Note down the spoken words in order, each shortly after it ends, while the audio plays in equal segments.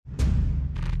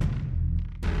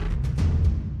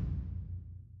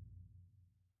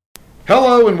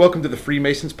Hello and welcome to the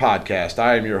Freemasons Podcast.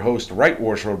 I am your host, Right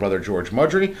Worshipful Brother George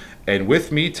Mudry, and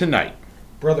with me tonight,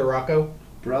 Brother Rocco,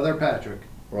 Brother Patrick,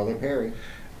 Brother Perry,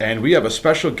 and we have a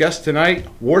special guest tonight,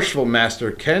 Worshipful Master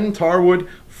Ken Tarwood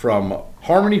from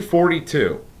Harmony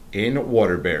 42 in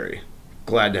Waterbury.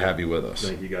 Glad to have you with us.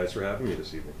 Thank you guys for having me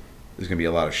this evening. There's going to be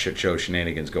a lot of shit show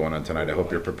shenanigans going on tonight. I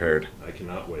hope you're prepared. I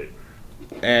cannot wait.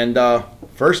 And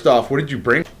first off, what did you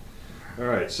bring? All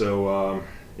right, so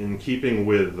in keeping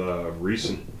with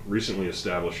recently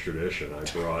established tradition, I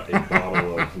brought a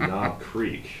bottle of Knob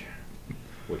Creek,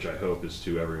 which I hope is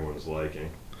to everyone's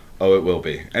liking. Oh, it will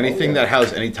be. Anything that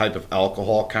has any type of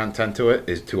alcohol content to it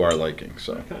is to our liking.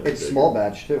 So it's small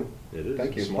batch too. It is.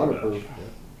 Thank you. Small batch.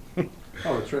 Yeah.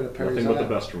 Oh, it's right up Perry's. Nothing but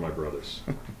the best for my brothers.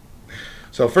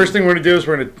 So first thing we're going to do is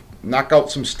we're going to knock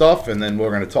out some stuff, and then we're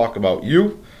going to talk about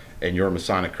you and your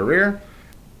Masonic career.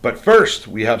 But first,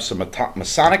 we have some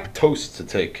Masonic toasts to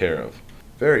take care of.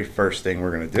 Very first thing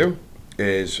we're going to do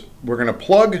is we're going to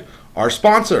plug our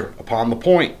sponsor, Upon the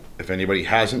Point. If anybody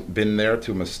hasn't been there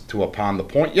to Upon the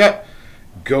Point yet,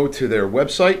 go to their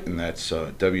website, and that's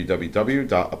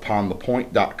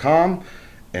www.uponthepoint.com.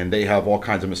 And they have all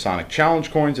kinds of Masonic challenge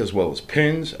coins as well as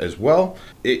pins as well.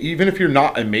 Even if you're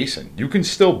not a Mason, you can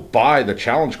still buy the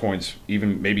challenge coins,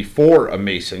 even maybe for a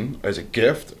Mason as a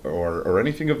gift or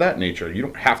anything of that nature. You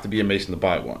don't have to be a Mason to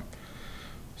buy one.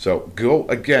 So go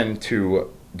again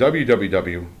to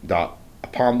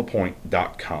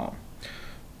www.uponthepoint.com.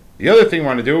 The other thing we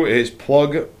want to do is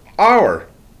plug our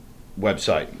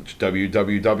website, which is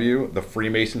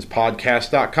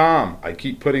www.thefreemasonspodcast.com. I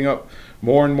keep putting up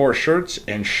more and more shirts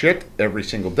and shit every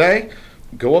single day.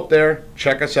 Go up there,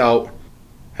 check us out,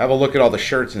 have a look at all the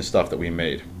shirts and stuff that we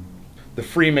made. The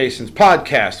Freemasons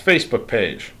Podcast Facebook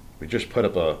page. We just put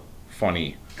up a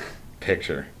funny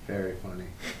picture. Very funny.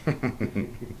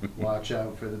 Watch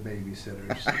out for the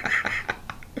babysitters.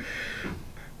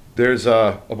 There's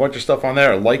a bunch of stuff on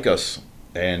there. Like us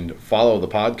and follow the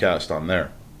podcast on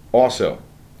there. Also,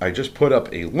 I just put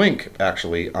up a link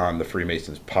actually on the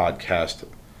Freemasons Podcast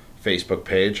Facebook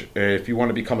page. If you want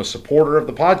to become a supporter of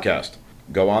the podcast,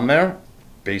 go on there.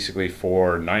 Basically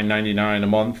for $9.99 a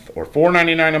month or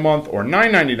 $4.99 a month or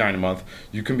 $9.99 a month,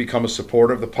 you can become a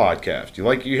supporter of the podcast. You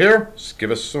like what you hear? Just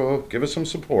give us some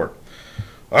support.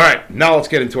 All right, now let's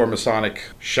get into our Masonic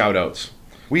shout-outs.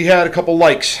 We had a couple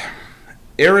likes.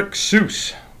 Eric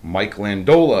Seuss, Mike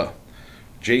Landola,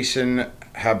 Jason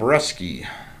Habreski,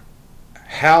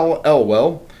 Hal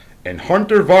Elwell, and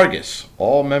Hunter Vargas,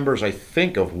 all members, I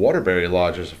think, of Waterbury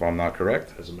Lodges, if I'm not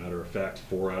correct. As a matter of fact,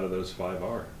 4 out of those 5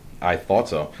 are. I thought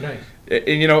so. Nice.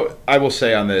 And you know, I will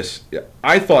say on this,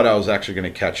 I thought I was actually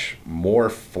going to catch more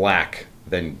flack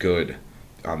than good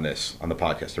on the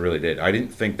podcast. I really did. I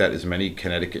didn't think that as many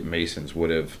Connecticut Masons would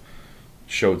have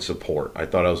showed support. I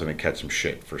thought I was going to catch some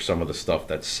shit for some of the stuff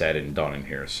that's said and done in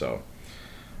here. So,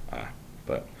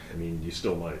 but I mean, you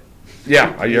still might.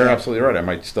 Yeah, you're absolutely right. I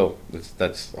might still.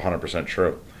 That's 100%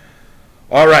 true.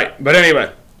 All right, but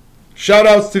anyway, shout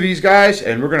outs to these guys,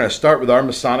 and we're going to start with our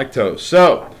Masonic toast.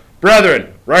 So,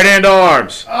 brethren, right hand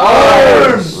arms.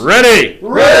 Arms! Ready.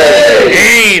 Ready!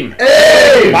 Aim.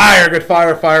 Aim! Fire, good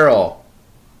fire, fire all.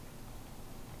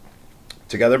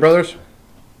 Together, brothers.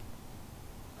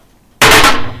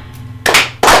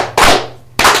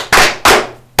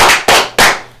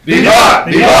 Vivat!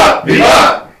 Vivat!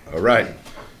 Vivat! All right.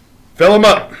 Fill them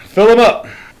up. Fill them up.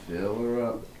 Fill her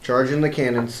up. Charging the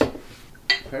cannons.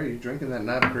 Perry, you drinking that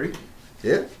Knob Creek?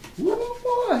 Yeah. Woo,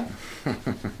 boy.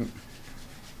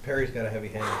 Perry's got a heavy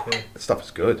hand too. That stuff is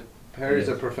good. Perry's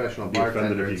a professional I'd be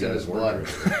offended bartender. if It's you in guys his weren't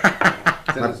blood.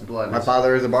 It's in his blood. My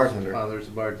father is a bartender. Father's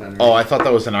a bartender. Oh, I thought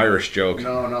that was an Irish joke.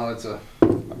 No,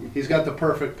 he's got the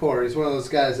perfect pour. He's one of those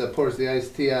guys that pours the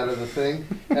iced tea out of the thing.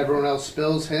 Everyone else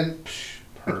spills him. Psh,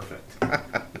 perfect.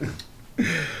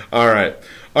 All right.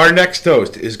 Our next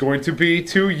toast is going to be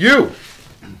to you,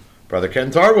 Brother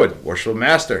Ken Tarwood, Worshipful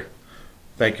Master.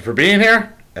 Thank you for being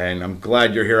here, and I'm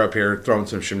glad you're here up here throwing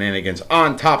some shenanigans.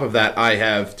 On top of that, I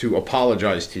have to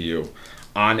apologize to you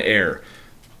on air.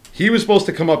 He was supposed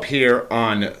to come up here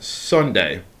on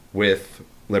Sunday with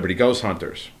Liberty Ghost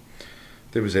Hunters.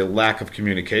 There was a lack of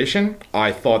communication.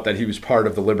 I thought that he was part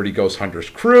of the Liberty Ghost Hunters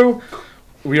crew.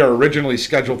 We are originally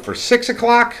scheduled for 6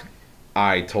 o'clock.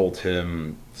 I told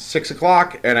him 6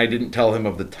 o'clock, and I didn't tell him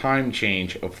of the time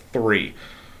change of 3.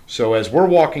 So as we're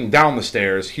walking down the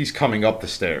stairs, he's coming up the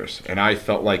stairs, and I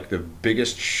felt like the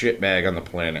biggest shitbag on the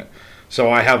planet. So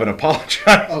I haven't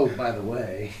apologized. Oh, by the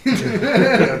way.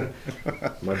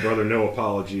 My brother, no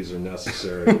apologies are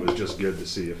necessary. It was just good to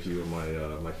see a few of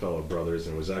my fellow brothers,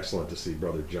 and it was excellent to see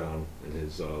Brother John and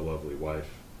his lovely wife.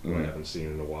 who I haven't seen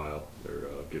in a while. They're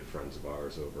good friends of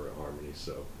ours over at Harmony,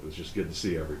 so it was just good to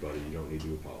see everybody. You don't need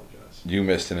to apologize. You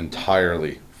missed an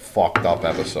entirely fucked up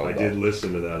episode. I though. did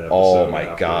listen to that episode. Oh my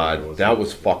after god, that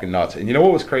was fucking nuts. And you know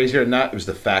what was crazier than that? It was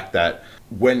the fact that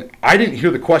when I didn't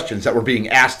hear the questions that were being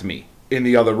asked me in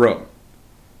the other room,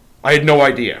 I had no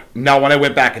idea. Now when I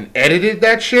went back and edited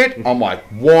that shit, I'm like,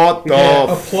 what the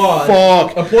Applause.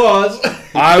 fuck? Applause.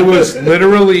 I was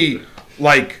literally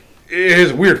like, it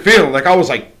is a weird feeling. Like I was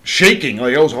like shaking.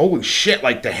 Like I was, holy shit,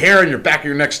 like the hair on your back of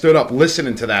your neck stood up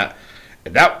listening to that.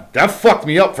 And that fucked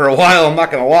me up for a while, I'm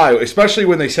not gonna lie. Especially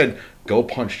when they said, go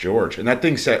punch George. And that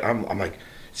thing said, I'm like, it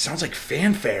sounds like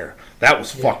fanfare. That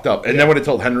was fucked up. And then when it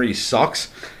told Henry he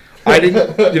sucks, I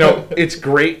didn't, it's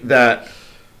great that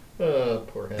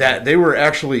Poor Henry. that they were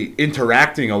actually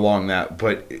interacting along that,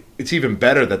 but it's even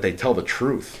better that they tell the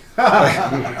truth.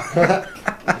 That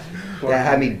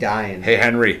had me dying. Hey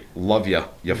Henry, love you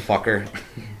fucker.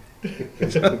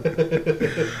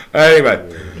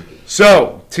 Anyway,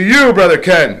 so to you, brother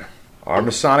Ken, our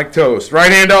Masonic toast.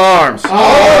 Right hand to arms.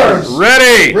 Arms!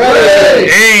 Ready.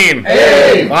 Ready! Aim.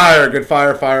 Aim! Fire. Good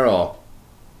fire. Fire all.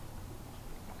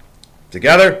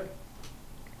 Together.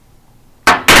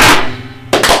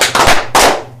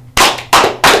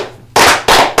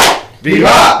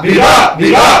 Viva! Viva!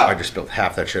 Viva! I just spilled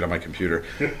half that shit on my computer.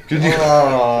 Did you?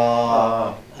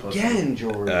 Again,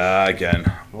 George. Again.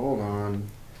 Hold on.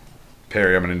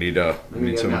 Perry, I'm gonna need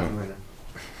Nothing some right now.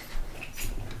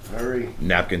 Hurry.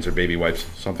 napkins or baby wipes,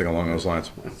 something along those lines.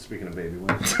 Speaking of baby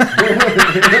wipes.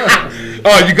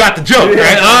 Oh, you got the joke,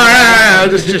 right? All right.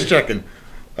 Just checking.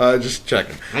 Just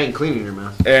checking. I ain't cleaning your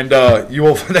mouth. And you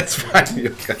will. That's fine.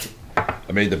 Okay.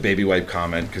 I made the baby wipe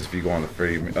comment because if you go on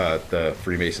the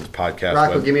Freemasons podcast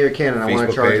Rocco, give me your cannon. I want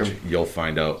to Facebook charge page, him. you'll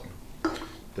find out.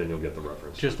 Then you'll get the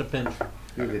reference. Just a pinch.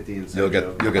 You'll get the inside You'll get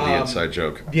joke. the inside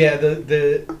joke. Yeah,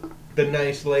 the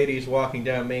nice ladies walking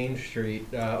down Main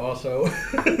Street also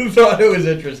thought it was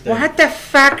interesting. What the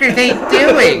fuck are they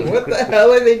doing? What the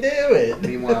hell are they doing?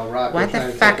 Meanwhile, Rocco What the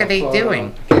trying to fuck take are they a photo.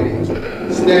 doing?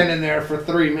 Standing there for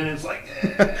 3 minutes like,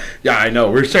 Yeah, I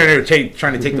know. We're trying to take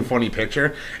the funny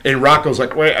picture, and Rocco's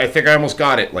like, "Wait, I think I almost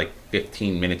got it." Like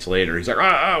 15 minutes later, he's like,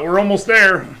 "We're almost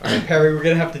there." Perry, we're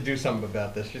gonna have to do something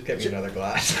about this. Just get me another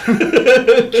glass.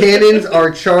 Cannons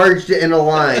are charged and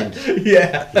aligned.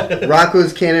 Yeah.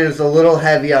 Rocco's cannon is a little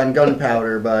heavy on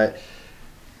gunpowder, but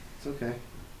it's okay.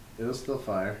 It'll still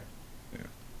fire.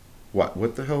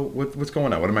 What the hell? What's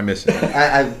going on? What am I missing?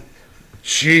 I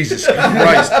Jesus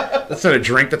Christ. That's not a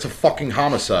drink, that's a fucking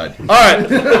homicide. Alright.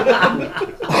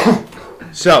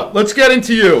 So, let's get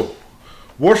into you.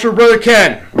 Worship Brother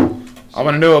Ken. I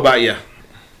want to know about you.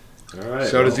 All right.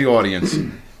 So does the audience.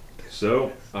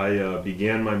 So I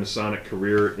began my Masonic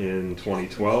career in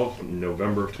 2012. In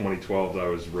November of 2012, I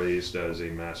was raised as a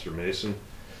Master Mason.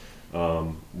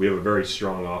 We have a very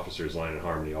strong officers line in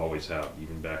Harmony, always have,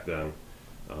 even back then.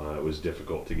 It was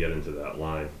difficult to get into that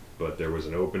line. But there was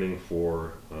an opening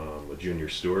for a junior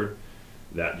steward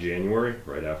that January,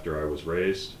 right after I was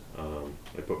raised.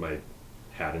 I put my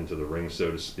hat into the ring, so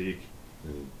to speak,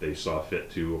 and they saw fit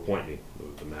to appoint me.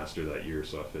 The master that year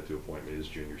saw fit to appoint me as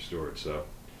junior steward. So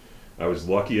I was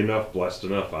lucky enough, blessed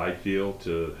enough, I feel,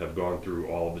 to have gone through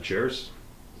all of the chairs.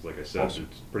 Like I said, Awesome.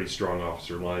 it's a pretty strong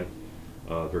officer line.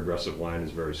 The progressive line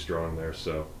is very strong there,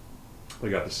 so I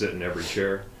got to sit in every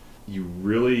chair. You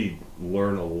really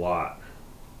learn a lot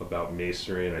about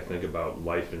masonry, and I think about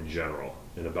life in general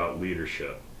and about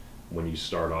leadership when you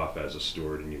start off as a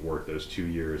steward and you work those 2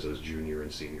 years as junior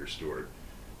and senior steward.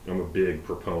 I'm a big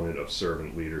proponent of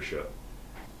servant leadership.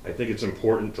 I think it's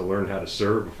important to learn how to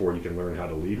serve before you can learn how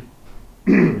to lead.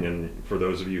 And for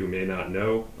those of you who may not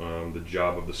know, the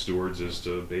job of the stewards is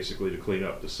to basically to clean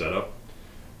up, to set up,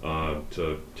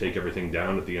 to take everything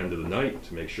down at the end of the night,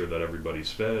 to make sure that everybody's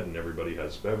fed and everybody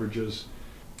has beverages.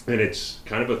 And it's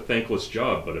kind of a thankless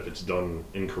job, but if it's done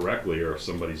incorrectly or if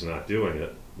somebody's not doing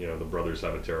it, the brothers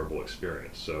have a terrible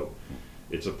experience. So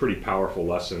it's a pretty powerful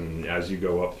lesson. As you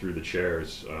go up through the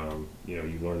chairs,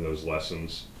 you learn those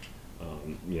lessons.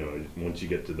 Once you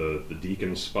get to the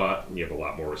deacon spot, you have a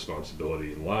lot more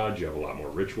responsibility in lodge, you have a lot more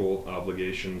ritual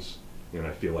obligations, and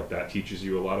I feel like that teaches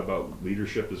you a lot about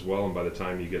leadership as well. And by the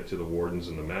time you get to the wardens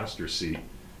and the master seat,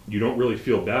 you don't really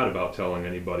feel bad about telling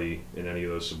anybody in any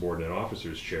of those subordinate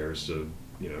officers' chairs to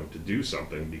do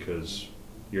something, because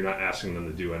you're not asking them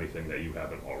to do anything that you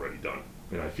haven't already done.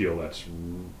 And I feel that's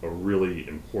a really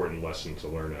important lesson to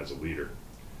learn as a leader,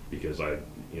 because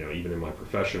even in my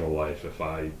professional life,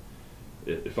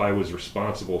 if I was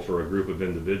responsible for a group of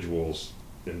individuals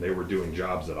and they were doing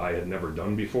jobs that I had never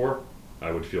done before,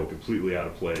 I would feel completely out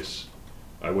of place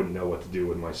I wouldn't know what to do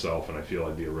with myself, and I feel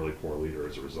I'd be a really poor leader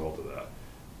as a result of that.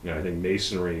 And I think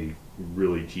Masonry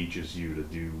really teaches you to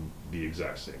do the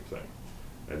exact same thing.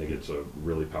 I think it's a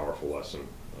really powerful lesson,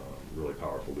 really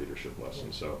powerful leadership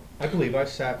lesson. So I believe I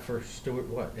sat for steward,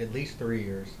 at least 3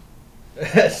 years.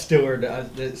 As steward,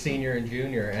 the senior and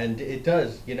junior, and it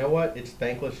does. You know what? It's a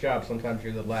thankless job. Sometimes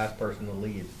you're the last person to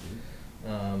leave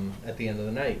at the end of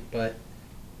the night. But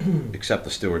Except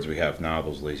the stewards we have now,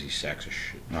 those lazy sacks of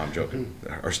shit. No, I'm joking.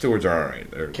 Our stewards are all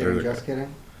right. Kidding, just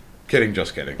kidding. Kidding,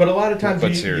 just kidding. But a lot of times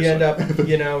But you end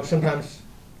up, sometimes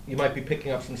you might be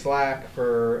picking up some slack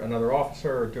for another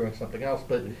officer or doing something else,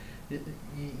 but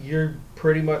you're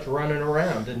pretty much running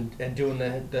around and doing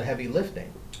the heavy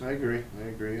lifting. I agree.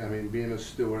 I mean, being a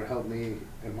steward helped me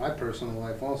in my personal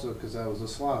life also because I was a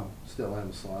slob. Still am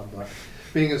a slob, but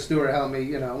being a steward helped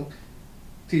me,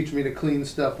 teach me to clean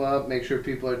stuff up, make sure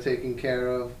people are taken care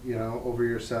of, over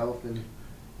yourself and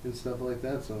stuff like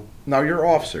that. So Now, your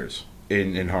officers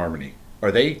in Harmony,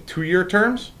 are they 2-year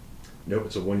terms? nope,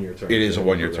 it's a 1-year term. It is a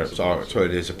 1-year term, so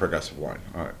it is a progressive line.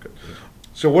 All right, good.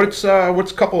 So what's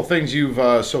a couple of things you've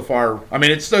so far? I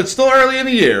mean, it's still early in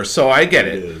the year, so I get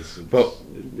it. It is. But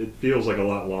It feels like a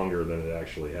lot longer than it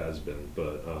actually has been.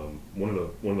 But one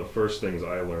of the first things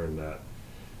I learned that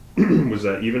was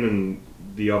that even in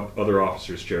the other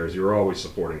officers' chairs, you're always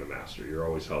supporting the master. You're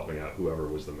always helping out whoever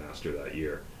was the master that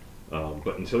year.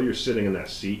 But until you're sitting in that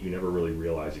seat, you never really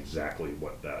realize exactly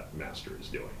what that master is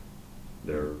doing.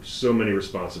 There are so many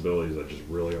responsibilities that just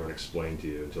really aren't explained to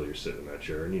you until you're sitting in that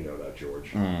chair, and you know that,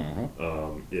 George.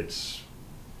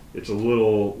 It's a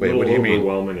little Wait, what do you mean?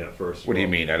 overwhelming at first. what do you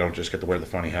mean? I don't just get to wear the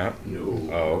funny hat? No.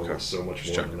 Oh, okay. So much Just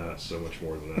more checking. than that. So much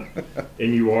more than that.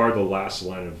 And you are the last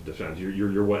line of defense.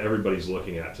 You're what everybody's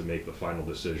looking at to make the final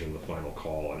decision, the final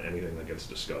call on anything that gets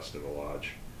discussed in the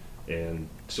lodge. And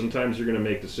sometimes you're going to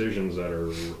make decisions that are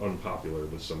unpopular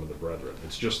with some of the brethren.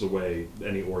 It's just the way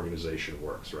any organization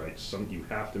works, right? You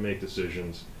have to make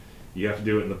decisions. You have to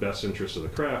do it in the best interest of the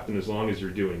craft. And as long as you're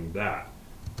doing that,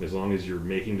 as long as you're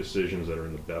making decisions that are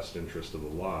in the best interest of the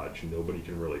lodge, nobody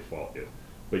can really fault you.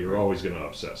 But you're always going to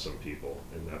upset some people,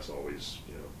 and that's always,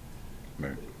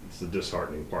 Right. it's the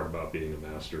disheartening part about being a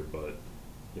master. But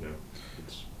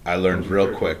it's I learned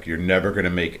real quick, you're never going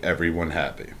to make everyone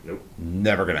happy. nope,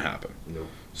 Never going to happen. nope.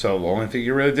 So the only thing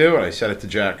you really do, and I said it to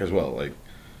Jack as well, like,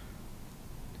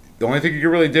 the only thing you can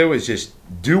really do is just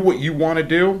do what you want to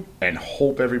do and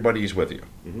hope everybody's with you.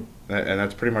 Mhm. And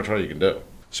that's pretty much all you can do.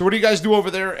 So what do you guys do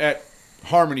over there at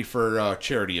Harmony for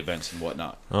charity events and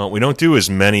whatnot? We don't do as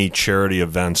many charity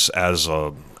events as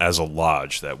a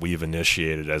lodge that we've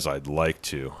initiated as I'd like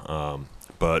to,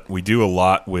 but we do a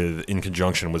lot in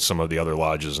conjunction with some of the other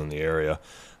lodges in the area.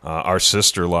 Our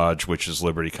sister lodge, which is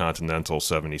Liberty Continental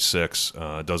 76,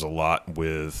 does a lot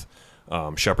with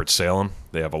Shepherd Salem.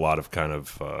 They have a lot of kind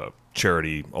of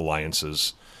charity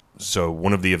alliances. So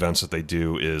one of the events that they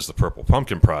do is the Purple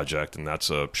Pumpkin Project, and that's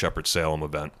a Shepherd Salem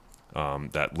event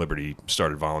that Liberty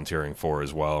started volunteering for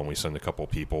as well, and we send a couple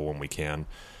people when we can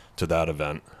to that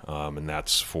event, and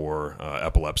that's for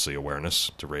epilepsy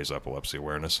awareness, to raise epilepsy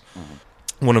awareness.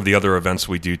 Mm-hmm. One of the other events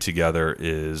we do together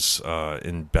is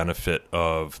in benefit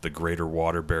of the Greater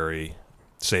Waterbury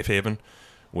Safe Haven,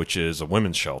 which is a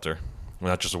women's shelter.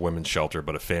 Not just a women's shelter,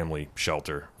 but a family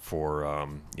shelter for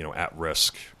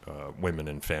at-risk women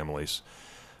and families.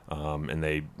 And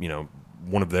they,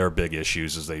 one of their big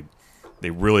issues is they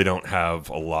really don't have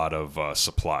a lot of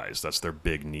supplies. That's their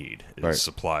big need, is Right.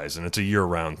 supplies. And it's a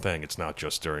year-round thing. It's not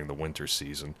just during the winter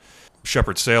season.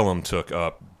 Shepherd Salem took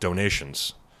up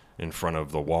donations in front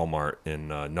of the Walmart in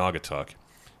Naugatuck.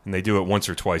 And they do it once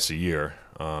or twice a year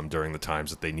during the times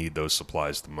that they need those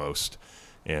supplies the most.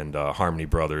 And Harmony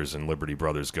Brothers and Liberty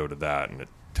Brothers go to that, and it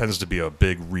tends to be a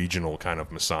big regional kind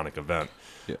of Masonic event.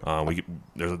 Yeah.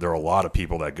 There are a lot of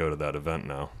people that go to that event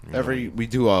now. We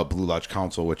do a Blue Lodge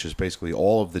Council, which is basically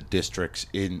all of the districts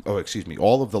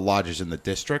all of the lodges in the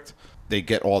district. They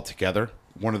get all together.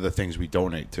 One of the things we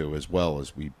donate to as well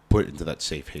is we put into that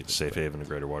Safe Haven. Safe Haven in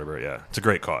Greater Waterbury, yeah. It's a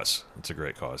great cause.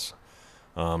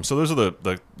 So those are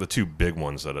the two big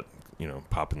ones that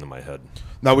pop into my head.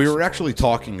 Now, we were actually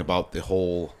talking about the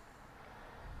whole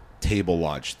table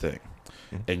lodge thing,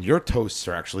 and your toasts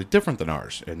are actually different than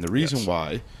ours. And the reason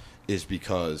why is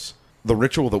because the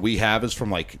ritual that we have is from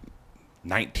like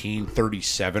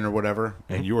 1937 or whatever,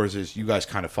 and yours is, you guys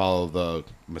kind of follow the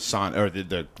Mason or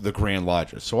the Grand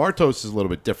Lodges. So our toast is a little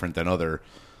bit different than other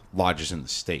lodges in the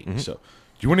state. So do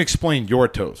you want to explain your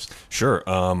toast? Sure.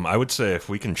 I would say if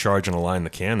we can charge and align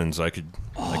the cannons, I could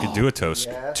do a toast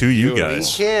to you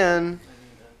guys We can.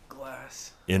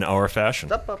 in our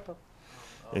fashion. Up.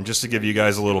 And just to give you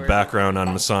guys a little background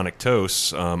on Masonic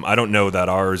toasts, I don't know that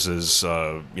ours is,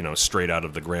 straight out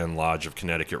of the Grand Lodge of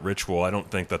Connecticut ritual. I don't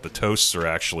think that the toasts are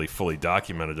actually fully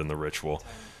documented in the ritual.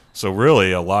 So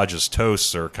really, a lodge's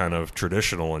toasts are kind of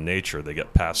traditional in nature. They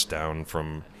get passed down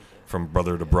from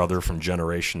brother to brother, from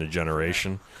generation to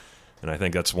generation. And I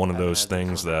think that's one of those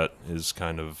things that is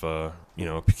kind of, a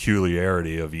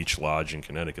peculiarity of each lodge in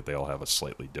Connecticut. They all have a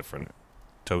slightly different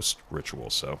toast ritual,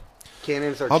 so...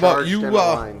 Cannons are How about charged you? and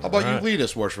aligned. How about All you right. lead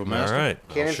us, Worshipful Master? All right.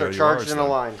 Cannons I'll are show you charged ours and then.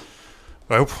 aligned.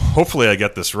 Hopefully I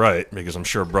get this right, because I'm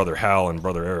sure Brother Hal and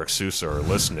Brother Eric Sousa are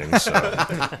listening, so,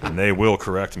 and they will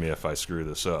correct me if I screw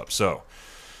this up. So,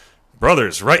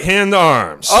 brothers, right hand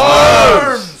arms.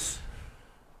 Arms!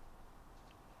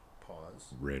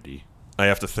 Pause. Ready. I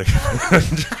have to think.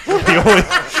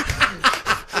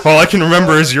 All I can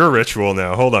remember is your ritual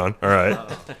now. Hold on. All right.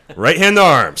 Right hand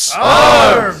arms.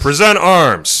 Arms! Present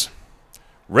arms.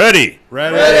 Ready.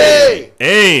 Ready!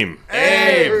 Aim.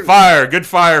 Aim! Fire. Good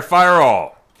fire. Fire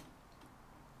all.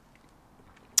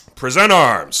 Present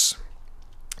arms.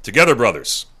 Together,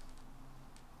 brothers.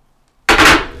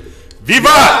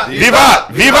 Vivat! Vivat!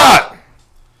 Vivat!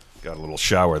 Got a little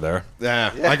shower there.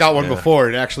 Yeah, I got one Yeah. before.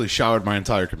 It actually showered my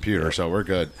entire computer, so we're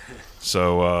good.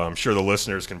 So I'm sure the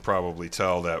listeners can probably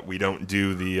tell that we don't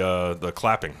do the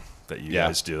clapping that you Yeah.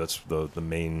 guys do. That's the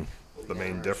main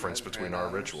difference between our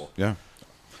ritual. Yeah.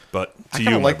 But I to kind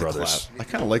you, of my like the brothers, clap.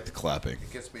 I kind of like the clapping.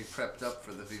 It gets me prepped up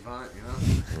for the Vivant,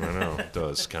 I know it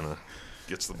does kind of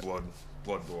gets the blood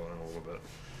boiling a little bit.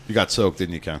 You got soaked,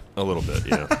 didn't you, Ken? A little bit,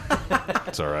 yeah.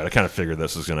 It's all right. I kind of figured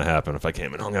this was going to happen if I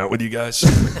came and hung out with you guys.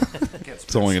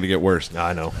 It's only going to get worse.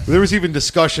 I know. There was even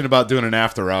discussion about doing an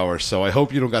after hours, so I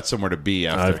hope you don't got somewhere to be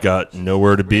after. I've got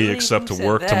nowhere to be Really? except to Who said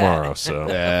work that? tomorrow. So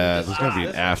Yeah, there's going to be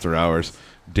an after hours.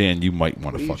 Dan, you might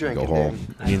want What to are you fucking go drinking,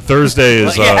 home. I mean, Thursday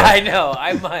is Well, yeah, I know.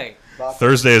 I might.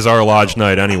 Thursday is our lodge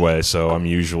night anyway, so I'm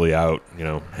usually out,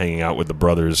 hanging out with the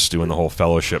brothers, doing the whole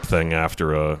fellowship thing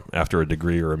after a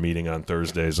degree or a meeting on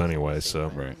Thursdays anyway. So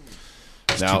Right.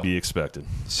 it's Now, to be expected.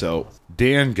 so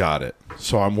Dan got it.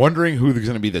 So I'm wondering who's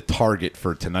going to be the target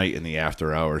for tonight in the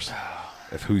after hours.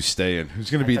 If who's staying,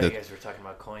 who's going to be I thought the? you guys were talking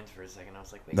about coins for a second. I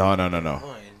was like, wait, No.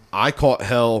 coin? I caught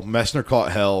hell. Messner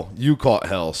caught hell. You caught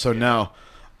hell. So now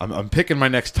I'm picking my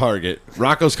next target.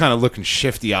 Rocco's kind of looking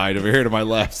shifty-eyed over here to my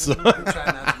left. So Try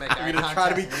not to make eye contact. Try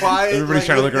to be quiet. everybody's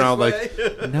trying to look around like,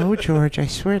 No, George. I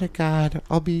swear to God,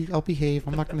 I'll behave.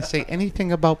 I'm not going to say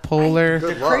anything about polar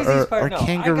Good the luck. craziest Or part. No,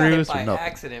 kangaroos I or got it by nothing.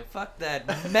 accident. Fuck that.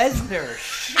 Mesner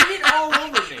shit all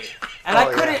over me, and I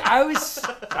Oh, couldn't.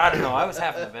 yeah. I don't know. I was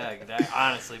half in the bag,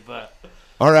 honestly, but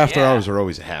our after Yeah. hours are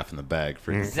always a half in the bag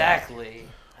for you. exactly.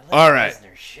 I let All right.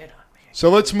 Mesner shit on me. So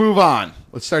let's move on.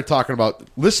 Let's start talking about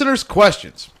listeners'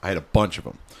 questions. I had a bunch of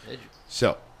them.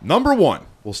 So, number one,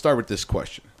 we'll start with this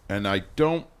question. And I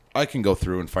can go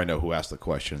through and find out who asked the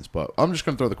questions, but I'm just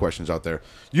going to throw the questions out there.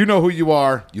 You know who you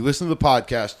are. You listen to the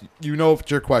podcast. You know if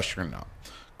it's your question or not.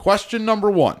 Question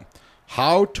number one,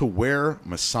 how to wear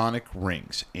Masonic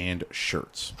rings and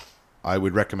shirts. I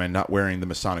would recommend not wearing the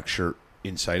Masonic shirt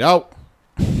inside out,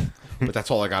 but that's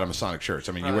all I got on Masonic shirts.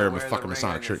 I mean, you wear a fucking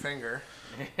Masonic shirt. Finger.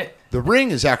 The ring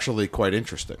is actually quite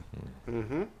interesting.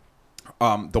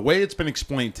 The way it's been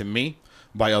explained to me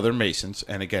by other Masons,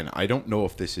 and again, I don't know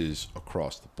if this is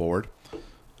across the board,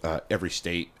 every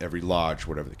state, every lodge,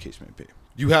 whatever the case may be.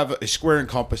 You have a square and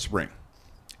compass ring.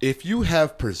 If you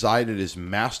have presided as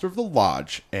master of the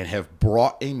lodge and have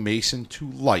brought a Mason to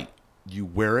light, you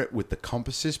wear it with the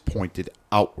compasses pointed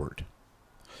outward,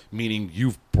 meaning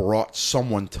you've brought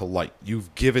someone to light.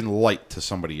 You've given light to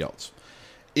somebody else.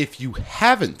 If you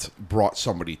haven't brought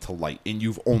somebody to light and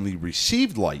you've only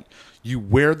received light, you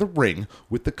wear the ring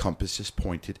with the compasses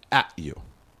pointed at you.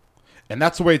 And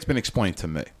that's the way it's been explained to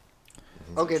me.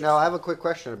 Okay, now I have a quick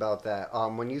question about that.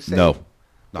 When you say No.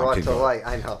 No, brought keep to going. light,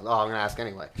 I know. Oh, I'm gonna ask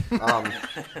anyway.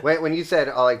 When you said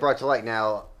like brought to light,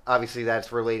 now obviously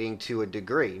that's relating to a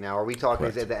degree. Now, are we talking?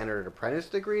 Correct. Is it the entered apprentice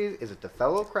degree? Is it the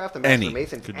fellowcraft? The Any. master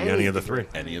mason? Could be any of the degree.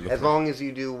 three. Any of the As long as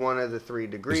you do one of the three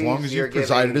degrees, long as you're you've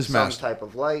presided giving as some master. type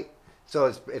of light.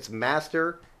 So it's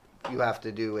master. You have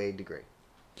to do a degree.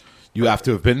 You have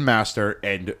to have been master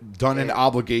and done an Yeah.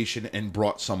 obligation and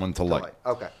brought someone to light.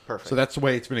 Okay, perfect. So that's the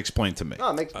way it's been explained to me. no,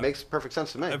 it makes perfect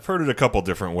sense to me. I've heard it a couple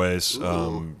different ways.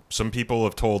 Some people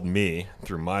have told me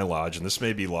through my lodge, and this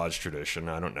may be lodge tradition,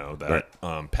 I don't know,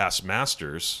 that past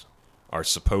masters are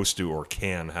supposed to or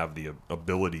can have the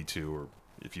ability to, or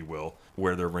if you will,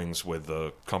 wear their rings with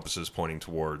the compasses pointing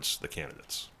towards the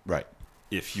candidates. Right.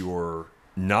 If you're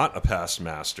not a past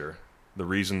master, the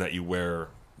reason that you wear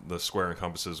the square and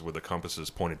compasses with the compasses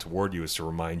pointed toward you is to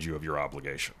remind you of your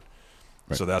obligation.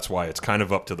 Right. So that's why it's kind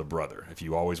of up to the brother. If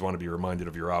you always want to be reminded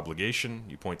of your obligation,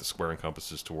 you point the square and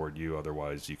compasses toward you.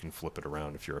 Otherwise, you can flip it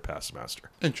around if you're a past master.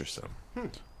 Interesting.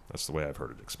 That's the way I've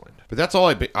heard it explained. But that's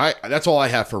all that's all I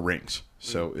have for rings.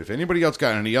 So if anybody else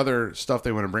got any other stuff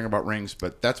they want to bring about rings,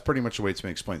 but that's pretty much the way it's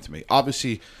been explained to me.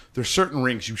 Obviously, there's certain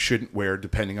rings you shouldn't wear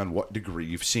depending on what degree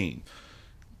you've seen.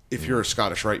 If you're a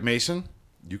Scottish Rite Mason,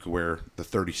 you could wear the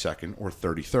 32nd or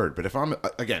 33rd. But if I'm a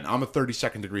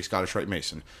 32nd degree Scottish Rite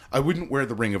Mason, I wouldn't wear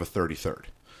the ring of a 33rd.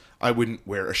 I wouldn't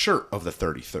wear a shirt of the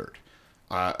 33rd.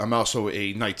 I'm also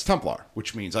a Knights Templar,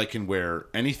 which means I can wear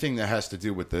anything that has to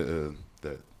do with the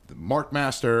Mark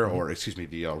Master, or excuse me,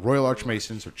 the Royal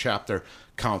Archmasons or Chapter,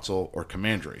 Council, or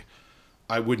Commandery.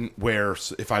 I wouldn't wear,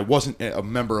 if I wasn't a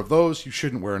member of those, you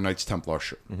shouldn't wear a Knights Templar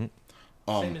shirt.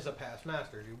 Same as a past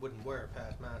master. You wouldn't wear a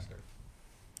past master.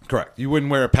 Correct. You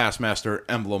wouldn't wear a past master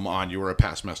emblem on you or a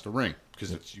past master ring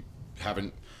because you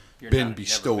haven't been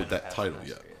bestowed that title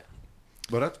yet.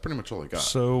 But that's pretty much all I got.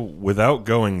 So without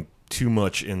going too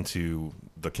much into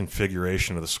the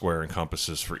configuration of the square and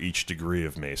compasses for each degree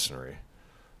of masonry,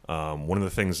 one of the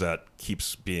things that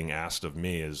keeps being asked of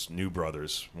me is new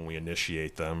brothers, when we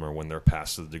initiate them or when they're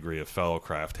past the degree of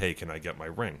fellowcraft, hey, can I get my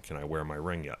ring? Can I wear my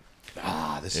ring yet?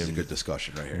 This is a good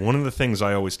discussion right here. One of the things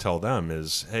I always tell them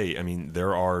is, hey, I mean,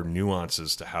 there are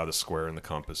nuances to how the square and the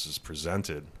compass is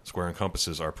presented. Square and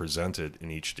compasses are presented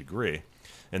in each degree.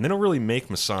 And they don't really make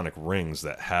Masonic rings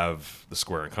that have the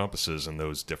square and compasses in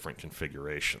those different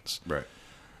configurations. Right.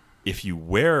 If you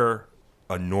wear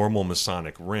a normal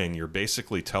Masonic ring, you're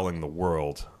basically telling the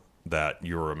world that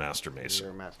you're a Master Mason.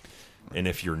 You're a master. And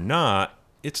if you're not,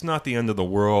 it's not the end of the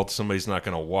world. Somebody's not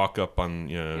going to walk up on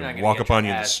you not gonna walk get up on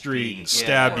your you in the ass street beat. and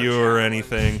stab Yeah. you or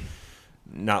anything.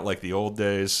 Not like the old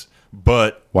days.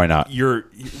 But Why not? You're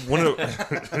one of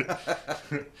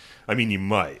the, I mean, you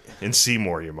might. In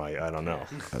Seymour, you might. I don't know.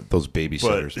 Those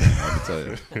babysitters, man, I can tell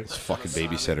you. Those fucking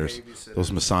babysitters.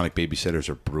 Those Masonic babysitters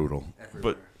are brutal.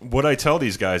 But what I tell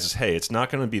these guys is, hey, it's not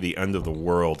going to be the end of the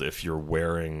world if you're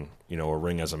wearing, a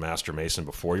ring as a Master Mason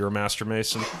before you're a Master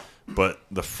Mason. But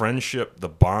the friendship, the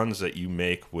bonds that you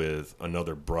make with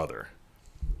another brother,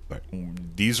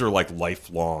 these are like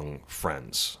lifelong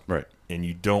friends. Right. And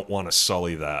you don't want to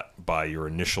sully that by your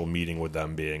initial meeting with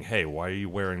them being, hey, why are you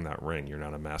wearing that ring? You're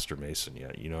not a Master Mason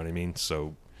yet. You know what I mean?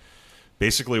 So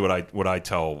basically what I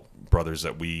tell brothers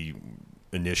that we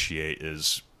initiate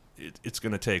is it's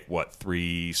going to take,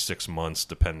 3-6 months,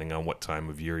 depending on what time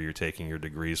of year you're taking your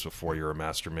degrees before you're a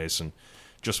Master Mason.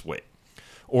 Just wait.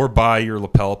 Or buy your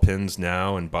lapel pins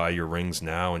now and buy your rings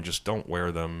now and just don't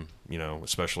wear them,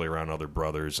 especially around other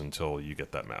brothers until you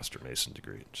get that Master Mason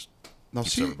degree. Just Now,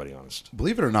 keeps see, everybody honest.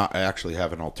 believe it or not, I actually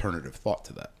have an alternative thought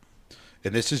to that.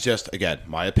 And this is just, again,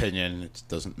 my opinion. It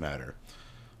doesn't matter.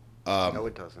 No,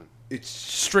 it doesn't. It's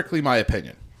strictly my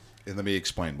opinion. And let me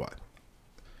explain why.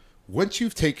 Once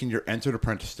you've taken your entered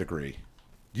apprentice degree,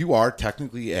 you are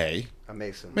technically a A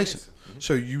mason. Mason.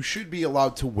 So you should be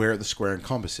allowed to wear the square and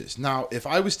compasses. Now, if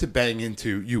I was to bang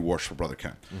into you, Worshipful Brother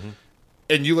Ken,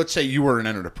 and you, let's say you were an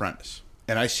entered apprentice,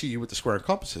 and I see you with the square and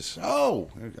compasses. Oh,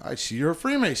 I see you're a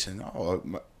Freemason. Oh,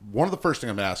 one of the first things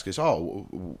I'm going to ask is,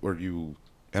 were you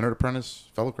entered apprentice,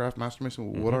 fellowcraft, Master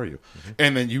Mason? What are you?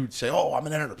 And then you'd say, I'm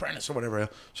an entered apprentice or whatever.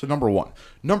 So number one.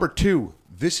 Number two,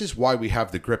 this is why we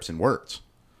have the grips and words.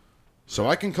 So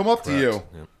I can come up to you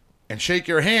and shake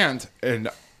your hand, and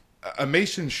a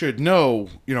Mason should know,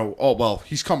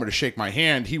 he's coming to shake my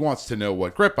hand. He wants to know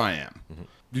what grip I am.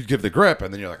 You give the grip,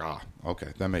 and then you're like, okay,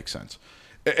 that makes sense.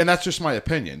 And that's just my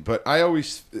opinion. But I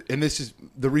always, and this is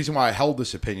the reason why I held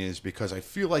this opinion, is because I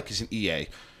feel like as an EA,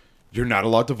 you're not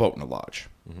allowed to vote in a lodge.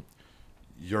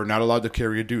 You're not allowed to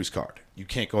carry a dues card. You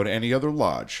can't go to any other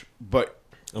lodge, but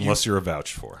Unless you're a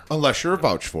vouched for. Unless you're a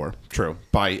vouched for, true,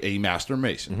 by a Master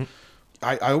Mason.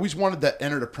 I always wanted that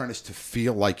entered apprentice to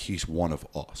feel like he's one of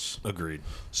us. Agreed.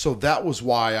 So that was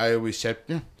why I always said,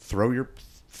 throw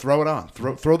it on,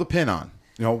 throw the pin on.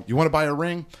 You want to buy a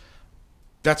ring?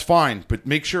 That's fine, but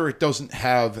make sure it doesn't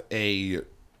have a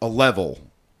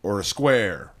level or a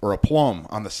square or a plum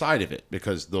on the side of it,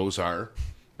 because those are,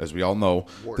 as we all know,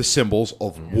 the symbols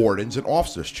of wardens and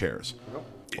officers' chairs.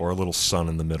 Or a little sun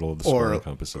in the middle of the square and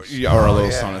compasses. Yeah, or a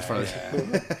little sun in front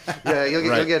of it. Yeah,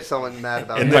 you'll get someone mad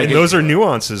about And that. those are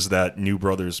nuances that new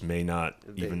brothers may not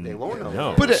even they won't know.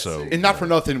 know. But So and not for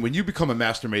nothing, when you become a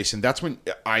Master Mason, that's when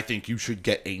I think you should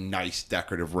get a nice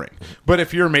decorative ring. But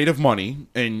if you're made of money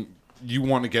and you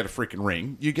want to get a freaking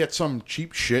ring, you get some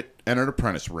cheap shit Entered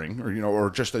Apprentice ring, or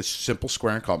just a simple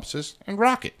square and compasses and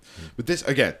rock it. But this,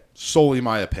 again, solely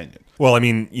my opinion. Well, I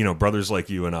mean, brothers like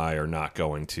you and I are not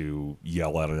going to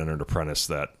yell at an Entered Apprentice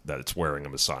that it's wearing a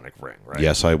Masonic ring, right?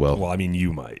 Yes, I will. Well, I mean,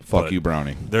 you might. Fuck you,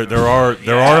 Brownie. There are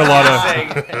a lot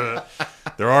of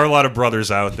there are a lot of brothers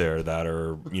out there that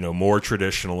are more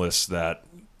traditionalists that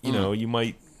you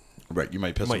might. Right, you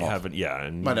might piss them off.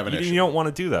 And might have an issue. You don't want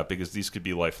to do that because these could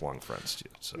be lifelong friends too.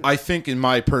 So. I think, in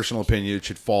my personal opinion, it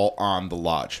should fall on the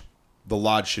lodge. The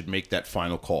lodge should make that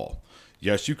final call.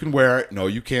 Yes, you can wear it. No,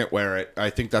 you can't wear it. I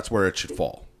think that's where it should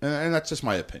fall, and that's just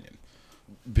my opinion.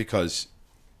 Because,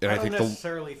 I don't think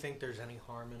necessarily think there's any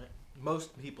harm in it.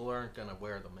 Most people aren't going to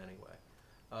wear them anyway.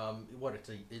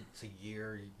 It's a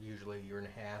year, usually a year and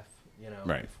a half,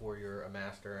 Right. before you're a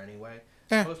master anyway.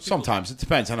 Sometimes it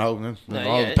depends on how.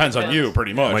 it Depends on you,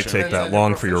 pretty much. It might take that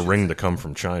long for your ring to come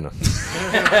from China.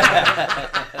 Yeah,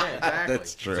 exactly.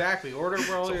 That's true. Exactly. Order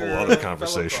all It's a your whole other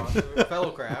conversation.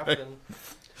 fellowcraft,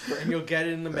 and you'll get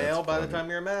it in the mail by the time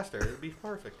you're a master. It'd be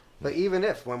perfect. But even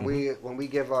if when we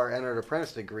give our Entered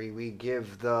Apprentice degree, we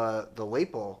give the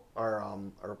lapel,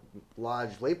 our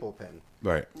lodge lapel pin,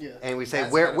 Right. Yeah. and we say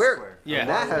That's where got a where square. and Yeah.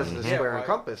 that has the Yeah, square right. and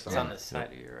compass It's on on it. the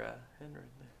side of your hand right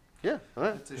Yeah,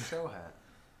 right. It's a show hat.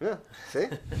 Yeah, see?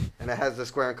 And it has the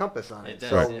square and compass on it. It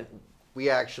does, So yeah. we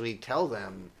actually tell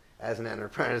them as an Entered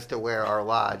Apprentice to wear our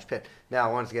lodge pin.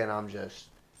 Now, once again, I'm just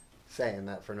saying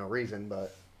that for no reason,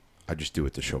 but I just do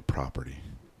it to show property.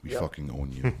 We Yep. fucking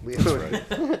own you. we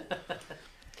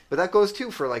But that goes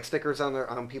too for like stickers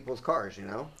on people's cars,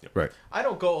 Right. I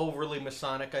don't go overly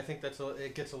Masonic. I think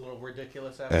it gets a little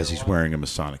ridiculous after As a he's while. wearing a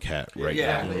Masonic hat right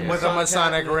Yeah. now. Yeah. With a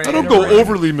Masonic ring. I don't go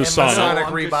overly Masonic. Masonic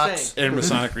I'm just Reeboks. saying. And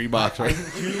Masonic Reeboks, right?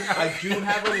 I do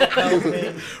have a lapel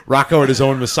pin. Rocco had his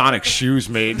own Masonic shoes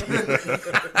made.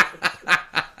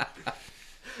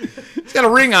 He's got a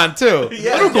ring on, too.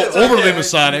 Yeah, I don't go yes, overly okay.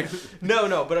 Masonic.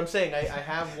 No, but I'm saying I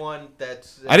have one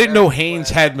that's. I didn't know Hanes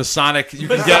had Masonic. You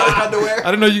can get underwear. I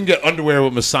didn't know you can get underwear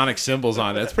with Masonic symbols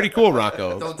on it. It's pretty cool,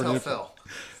 Rocco. Don't tell Phil.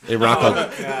 Hey, Rocco.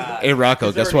 Hey, Rocco.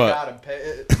 He's Guess already what?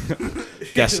 got him.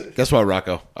 Guess what,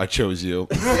 Rocco? I chose you.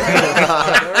 All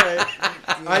right.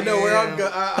 I know where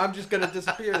I'm just gonna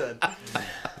disappear then.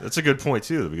 That's a good point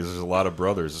too, because there's a lot of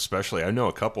brothers, especially I know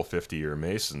a couple 50-year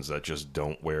Masons that just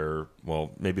don't wear. Well,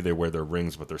 maybe they wear their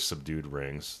rings, but they're subdued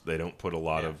rings. They don't put a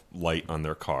lot of light on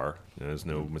their car. There's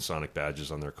no Masonic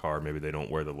badges on their car. Maybe they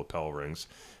don't wear the lapel rings.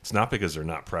 It's not because they're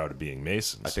not proud of being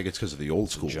Masons. I think it's because of the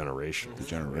old school generation. The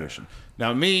generation.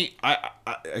 Now, me, I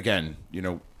again,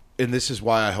 and this is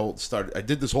why I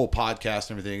did this whole podcast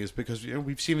and everything, is because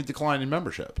we've seen a decline in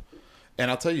membership. And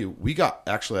I'll tell you, we got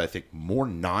actually, I think, more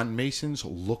non-Masons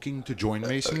looking to join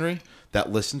Masonry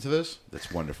that listen to this. That's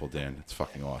wonderful, Dan. It's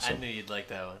fucking awesome. I knew you'd like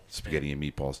that one. Spaghetti and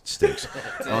meatballs, it stinks.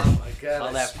 Oh my god. All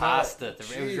I that smell pasta. It was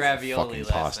Jesus. ravioli Fucking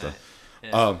last pasta. night.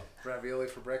 Yeah. Ravioli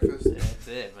for breakfast. That's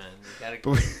it, man. You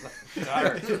gotta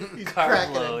He's carb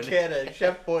cracking a load. can of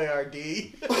Chef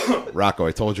Boyardee. Rocco,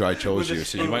 I told you I chose you,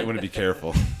 so you might want to be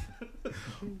careful.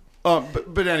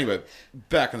 But anyway,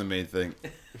 back on the main thing.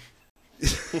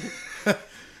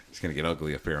 It's going to get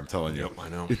ugly up here, I'm telling you. Yep, I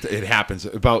know. It happens.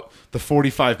 About the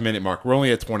 45-minute mark. We're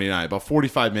only at 29. About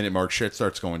 45-minute mark, shit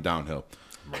starts going downhill.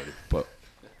 But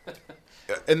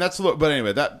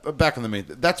anyway, back on the main.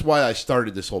 That's why I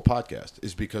started this whole podcast,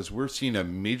 is because we're seeing a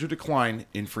major decline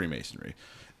in Freemasonry,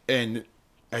 and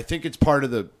I think it's part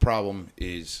of the problem.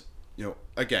 Is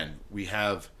again, we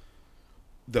have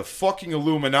the fucking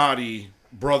Illuminati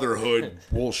Brotherhood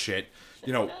bullshit.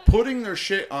 Putting their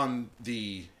shit on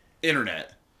the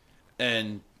internet,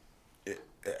 and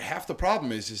half the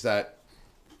problem is that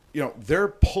they're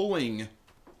pulling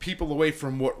people away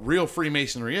from what real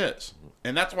Freemasonry is.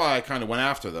 And that's why I kind of went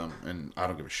after them, and I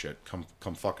don't give a shit.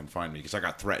 Come fucking find me, because I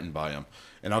got threatened by them,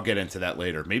 and I'll get into that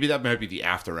later. Maybe that might be the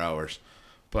after hours,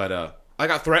 but I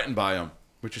got threatened by them,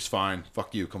 which is fine.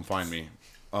 Fuck you, come find me.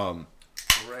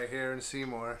 Right here in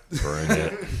Seymour. Bring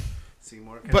it.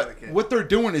 Seymour, But Connecticut. what they're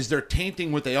doing is they're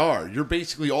tainting what they are. You're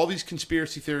basically all these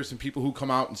conspiracy theorists and people who come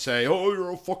out and say, "Oh, you're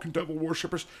all fucking devil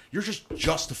worshippers." You're just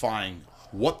justifying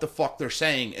what the fuck they're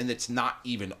saying, and it's not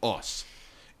even us.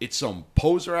 It's some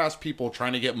poser ass people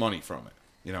trying to get money from it,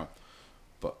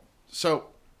 But so,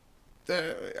 I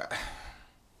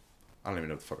don't even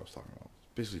know what the fuck I was talking about.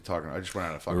 basically talking. I just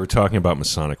ran out of We fucking were talking about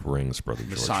Masonic rings, brother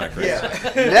George. Masonic rings.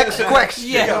 Next question.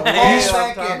 Yeah. Next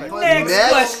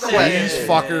These question.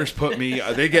 fuckers put me.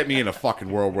 They get me in a fucking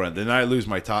whirlwind. Then I lose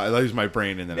my I lose my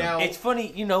brain, and then Now- It's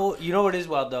funny, you know what is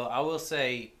wild though. I will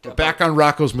say, I'm back on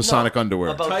Rocco's Masonic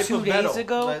underwear. About Type 2 of days metal.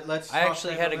 ago, Let's I talk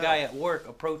actually type had of a guy metal. at work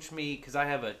approach me because I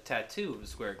have a tattoo of a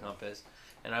square compass,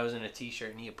 and I was in a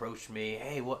t-shirt, and he approached me.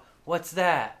 Hey, what's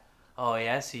that? Oh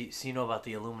yeah, so you know about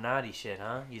the Illuminati shit,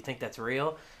 huh? You think that's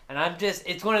real? And I'm just,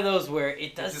 it's one of those where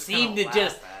it does just seem kinda to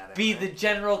just laugh at it, be right? the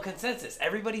general consensus.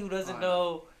 Everybody who doesn't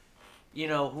know,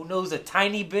 who knows a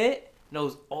tiny bit,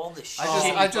 knows all the shit.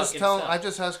 I just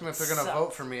ask them if they're gonna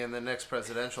vote for me in the next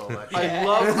presidential election.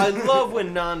 I love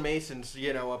when non-Masons,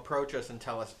 approach us and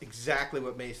tell us exactly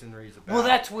what Masonry is about. Well,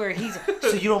 that's where he's.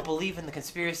 So you don't believe in the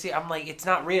conspiracy? I'm like, it's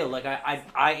not real. Like I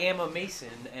am a Mason,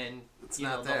 and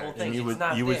not the there. whole And thing. And you it's would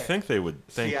not you there. would think they would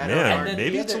think, I don't man, know. And then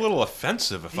maybe the it's a other- little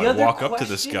offensive if the I other walk up to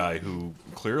this question- guy who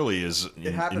clearly is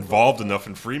happens involved all the enough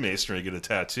in Freemasonry to get a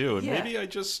tattoo, and Yeah. maybe I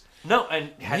just No, and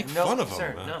had Make no fun of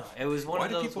concern. him, No, it was one Why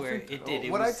of do those people where think it did.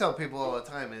 It What was, I tell people all the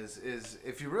time is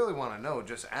if you really want to know,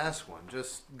 just ask one.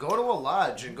 Just go to a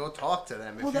lodge and go talk to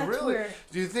them. If Well, you that's really where-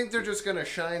 do, you think they're just gonna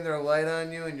shine their light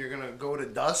on you and you're gonna go to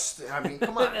dust? I mean,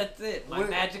 come on. That's it. My What-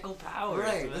 magical powers.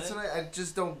 Right. Man. That's what I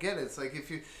just don't get it. It's like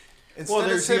if you instead Well, of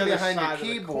there's the sitting other behind side your of the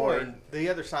keyboard. coin. The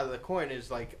other side of the coin is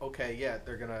like, okay, yeah,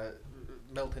 they're gonna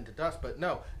melt into dust, but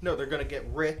no, they're gonna get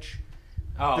rich.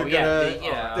 Oh They're yeah, gonna,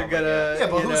 yeah. they're oh my gonna. Yeah,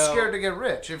 but you who's know, scared to get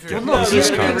rich? If you're Well, no, they're this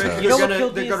gonna get contest. rich. You know They're what gonna,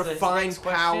 killed they're me gonna is the find next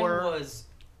question power. Was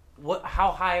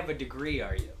how high of a degree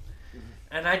are you?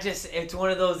 And it's one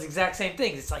of those exact same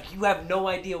things. It's like you have no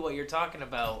idea what you're talking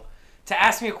about. To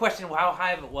ask me a question, well, how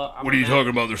high of it? Well, What are you talking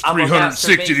about? There's I'm a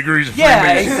 360 master degrees of Yeah,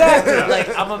 Freemason. exactly.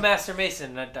 Like I'm a master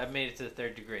mason. I made it to the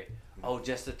 3rd degree. Oh,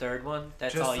 just the 3rd one?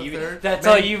 That's Just all the you. third? That's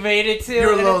Man, all you made it to.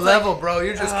 You're And low it's like, level, bro.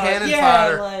 You're just cannon yeah,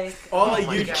 fodder. like All oh of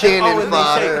my you God. Cannon and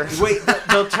fodder. they say, wait,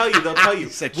 they'll tell you.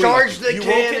 Wait, Charge the you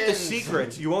won't get the cannons.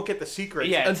 secrets. You won't get the secrets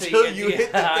Yeah, until until you you get hit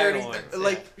the the higher 30. ones,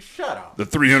 Like, shut up. The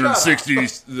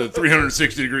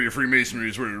 360 degree of Freemasonry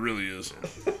is where it really is.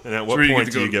 and at where what you get point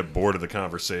to do go you to- get bored of the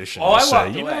conversation? Oh, and I say,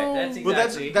 walked you away. know, That's Well,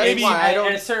 that's exactly. maybe why I don't-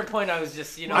 At a certain point, I was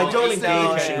just, I don't engage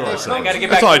anymore. I gotta get That's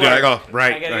back all I to do. I work. go, I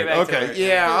right, gotta right. get back to Okay, work.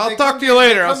 yeah, They I'll come talk to you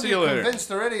later. they I'll come see to you later.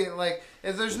 Convinced already, like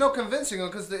if there's no convincing them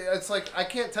because it's like I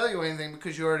can't tell you anything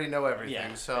because you already know everything.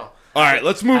 Yeah. So All right,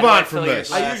 let's move How do I on from fill your this.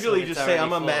 glass? I usually It's just say already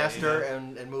I'm a full, master you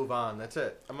and move on. That's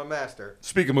it. I'm a master.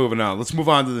 Speaking of moving on, let's move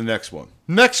on to the next one.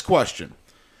 Next question.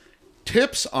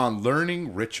 Tips on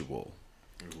learning ritual.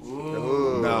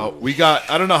 Now, we got,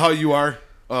 I don't know how you are,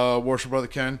 Worship Brother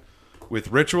Ken, with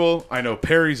ritual. I know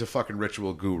Perry's a fucking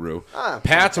ritual guru.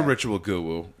 Pat's a ritual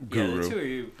guru. Yeah, the two of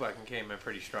you fucking came in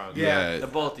pretty strong. Yeah. The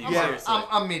both of you, yeah, seriously.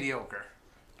 I'm mediocre.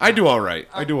 I do all right.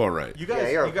 I do all right. You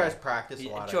guys, you're you guys okay. practice a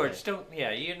lot. I George, think. don't.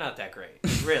 Yeah, you're not that great.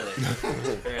 Really.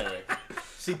 Really.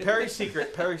 See, Perry's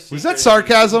secret. Was that is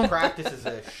sarcasm? He practices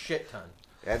a shit ton.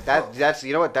 That's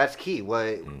you know what, that's key.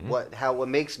 What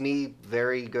makes me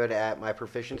very good at my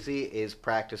proficiency is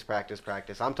practice.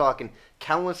 I'm talking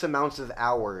countless amounts of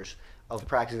hours of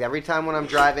practice. Every time when I'm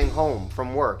driving home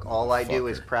from work, all I do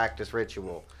is practice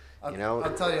ritual. You know,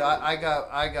 I'll tell you, I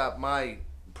got my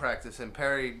practice, and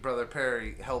Brother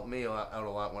Perry helped me out a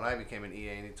lot when I became an EA,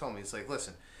 and he told me, it's like,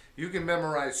 listen, you can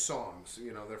memorize songs,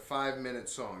 they're 5-minute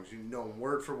songs, you know them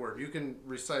word for word, you can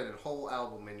recite a whole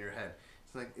album in your head.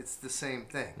 It's like, it's the same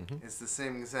thing. It's the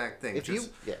same exact thing.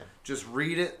 Just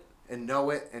read it and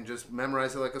know it and just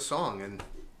memorize it like a song, and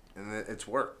it's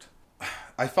worked.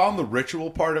 I found the ritual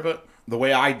part of it. The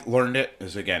way I learned it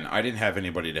is, again, I didn't have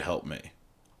anybody to help me.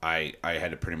 I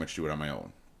had to pretty much do it on my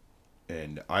own.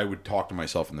 And I would talk to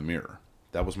myself in the mirror.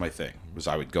 That was my thing. Was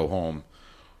I would go home,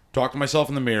 talk to myself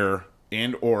in the mirror,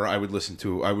 or I would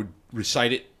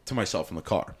recite it to myself in the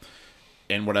car.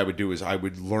 And what I would do is I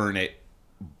would learn it,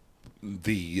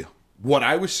 what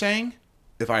I was saying.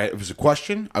 If it was a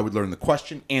question, I would learn the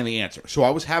question and the answer. So I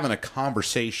was having a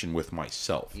conversation with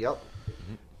myself. Yep.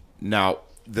 Now,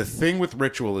 the thing with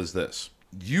ritual is this.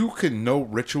 You can know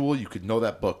ritual, you could know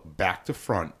that book back to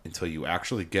front until you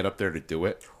actually get up there to do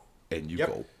it, and you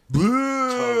go,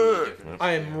 "Bleh."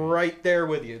 I am right there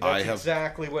with you. I That's have-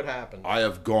 exactly what happened. I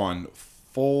have gone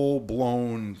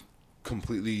full-blown,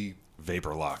 completely,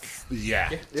 vapor lock. yeah.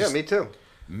 Yeah, me too.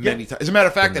 Many times. As a matter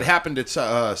of fact, it happened at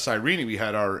Cyrene. We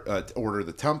had our Order of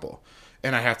the Temple,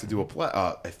 and I have to do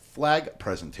a flag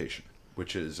presentation,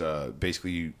 which is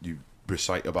basically you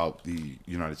recite about the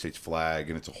United States flag,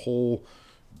 and it's a whole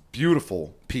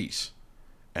beautiful piece.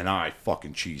 and I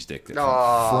fucking cheese dicked it from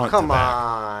Oh, front come to back.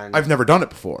 on. I've never done it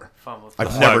before. Fun with I've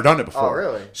fun. never done it before. Oh,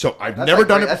 really? So I've That's never like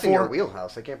done right- it That's in your before.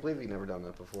 wheelhouse. I can't believe you've never done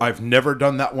that before. I've never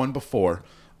done that one before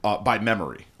by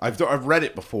memory. I've read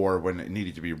it before when it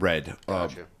needed to be read.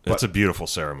 Gotcha. It's a beautiful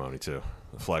ceremony too.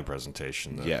 The flag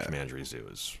presentation the Yeah. commanderies do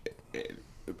is.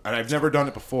 And I've never done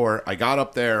it before. I got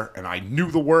up there and I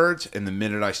knew the words, and the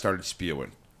minute I started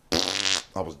spewing,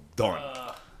 I was done.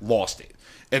 Lost it.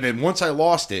 And then once I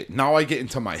lost it, now I get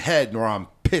into my head where I'm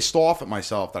pissed off at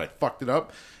myself that I fucked it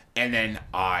up, and then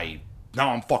now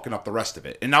I'm fucking up the rest of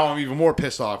it, and now I'm even more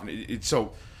pissed off. And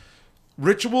so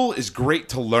ritual is great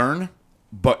to learn,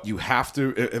 but you have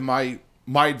to. And my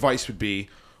advice would be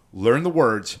learn the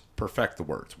words, perfect the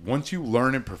words. Once you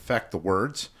learn and perfect the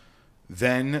words,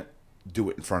 then do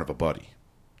it in front of a buddy.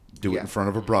 Do it in front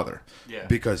of a brother. Yeah.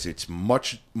 Because it's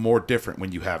much more different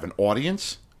when you have an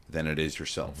audience than it is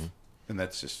yourself. Mm-hmm. And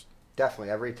that's just Definitely.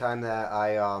 Every time that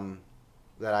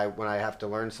when I have to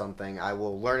learn something, I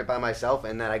will learn it by myself,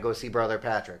 and then I go see Brother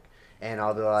Patrick, and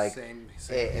I'll be like, Same.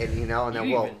 and you know, and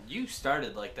then You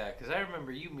started like that because I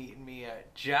remember you meeting me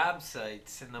at job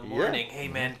sites in the morning. Hey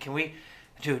man, can we?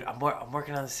 Dude, I'm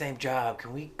working on the same job.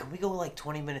 Can we go like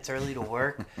 20 minutes early to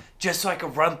work just so I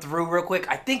can run through real quick?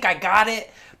 I think I got it,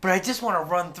 but I just want to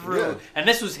run through. Yeah. And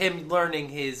this was him learning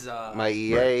his my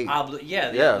EA. the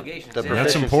obligations. the Yeah. And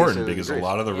that's proficiency important to the because a degrees.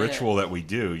 lot of the Yeah. ritual that we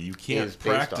do, you can't Is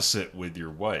based practice on- it with your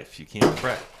wife. You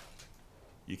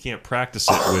can't practice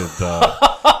it with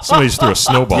somebody just threw a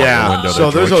snowball in the window. So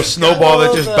there, there's a George. snowball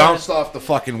that just Oh, bounced off the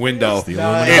fucking window. the And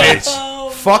Illuminati.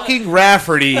 it's fucking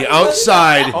Rafferty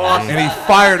outside, and he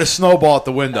fired a snowball at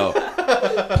the window.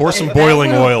 Pour some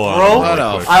boiling oil on it. Bro,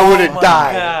 really quick. I would Oh have my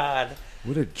died. God.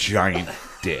 What a giant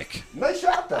dick. Nice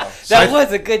shot though. That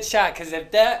was a good shot because if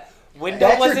that window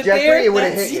That wasn't trajectory, there, it would've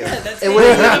that's- hit you. yeah, that's It it.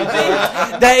 would've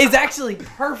That is actually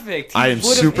perfect. He I am would've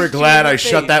super hit you glad in the I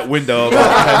shut face. that window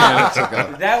about 10 minutes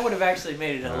ago. That would have actually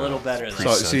made it a little better. So,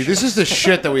 Though. see, this is the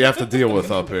shit that we have to deal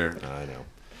with up here. I know.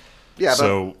 Yeah,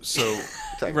 So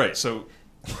like- right. So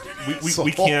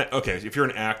we can't. Okay, if you're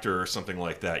an actor or something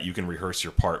like that, you can rehearse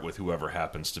your part with whoever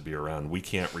happens to be around. We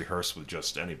can't rehearse with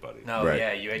just anybody. No, Right.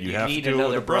 yeah, you have to need do it with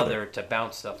another a brother. to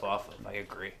bounce stuff off of. I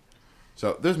agree.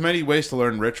 So there's many ways to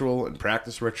learn ritual and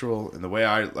practice ritual, and the way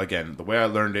I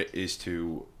learned it is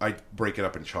I break it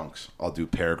up in chunks. I'll do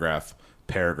paragraph,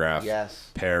 Yes.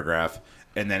 paragraph,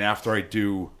 and then after I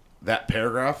do that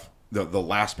paragraph, the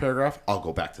last paragraph, I'll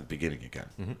go back to the beginning again,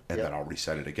 and then I'll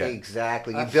reset it again.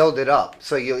 Exactly. You build it up.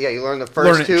 So you learn the Learn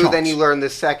first it in two, then chunks. you learn the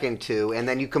second two, and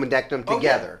then you connect them Oh, yeah.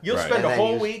 together. You'll Right. spend And a then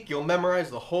whole you- week, you'll memorize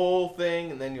the whole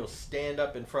thing, and then you'll stand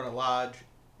up in front of Lodge,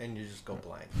 and you just go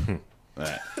blank.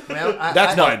 Well,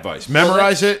 That's my advice.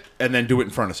 Memorize it and then do it in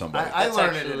front of somebody. I That's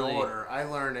learn it in actually- order. I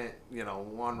learn it,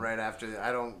 one right after the,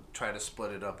 I don't try to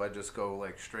split it up. I just go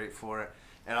like straight for it.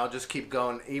 And I'll just keep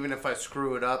going. Even if I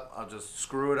screw it up, I'll just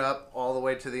screw it up all the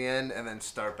way to the end and then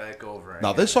start back over.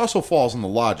 Now, again. this also falls in the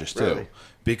lodges, too. Really?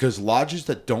 Because lodges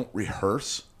that don't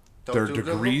rehearse, Don't their do good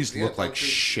degrees yeah, look like don't do-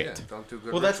 shit. yeah, don't do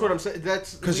good Well, that's what ritual. I'm saying.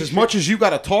 That's Because we as should- much as you got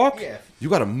to talk, Yeah. you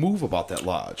got to move about that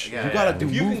lodge. Yeah, you got to yeah. do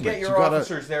if you movements. can get your you gotta,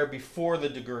 officers there before the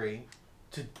degree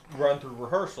to run through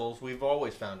rehearsals, we've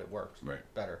always found it works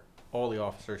better. All the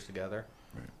officers together.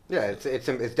 Yeah, it's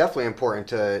definitely important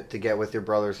to get with your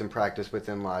brothers and practice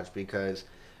within lodge because,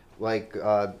 like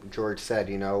George said,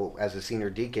 as a senior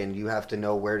deacon, you have to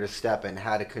know where to step and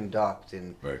how to conduct,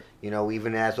 and Right.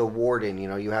 even as a warden,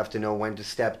 you have to know when to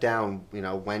step down,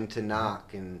 when to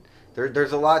knock, and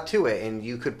there's a lot to it. And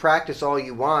you could practice all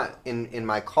you want in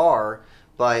my car,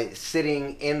 but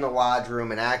sitting in the lodge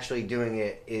room and actually doing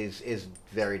it is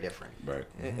very different. Right.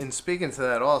 And speaking to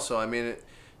that also, I mean,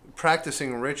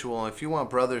 practicing ritual, if you want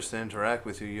brothers to interact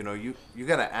with you, you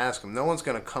got to ask them. No one's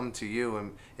going to come to you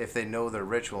and if they know their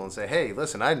ritual and say, hey,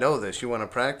 listen, I know this. You want to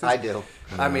practice? I do.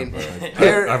 I mean,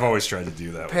 I've always tried to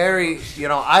do that. Perry,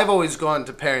 I've always gone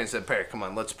to Perry and said, Perry, come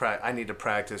on, let's practice. I need to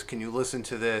practice. Can you listen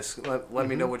to this? Let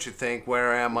me know what you think.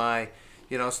 Where am I?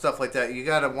 Stuff like that. You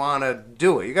got to want to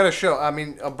do it. You got to show. I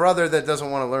mean, a brother that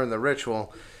doesn't want to learn the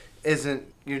ritual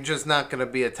you're just not going to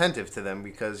be attentive to them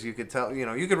because you could tell,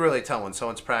 you could really tell when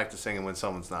someone's practicing and when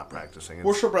someone's not practicing.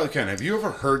 Worship Brother Ken, have you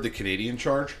ever heard the Canadian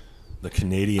charge? The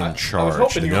Canadian I was charge.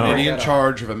 hoping you were No, gonna Canadian that up.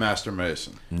 charge of a Master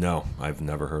Mason. no, I've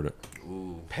never heard it.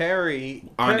 Perry.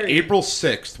 On Perry- April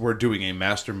 6th, we're doing a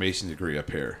Master Mason degree up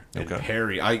here. And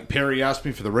Okay. Perry asked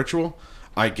me for the ritual.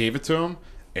 I gave it to him,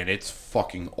 and it's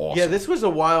fucking awesome. Yeah, this was a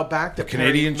while back. the That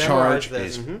Canadian Perry charge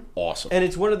memorized is this. awesome. And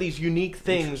it's one of these unique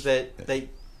things that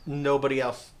nobody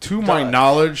else. To my does.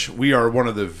 knowledge, we are one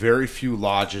of the very few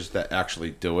lodges that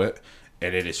actually do it,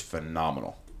 and it is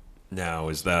phenomenal. Now,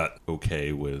 is that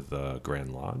okay with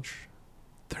Grand Lodge?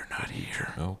 They're not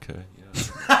here. Okay,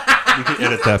 yeah. You can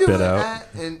edit that bit out.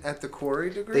 At the quarry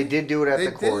degree? They did do it at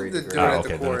the quarry. do it degree. at the Okay,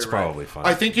 then quarry, it's right. probably fine.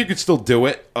 I think you could still do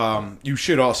it. You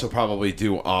should also probably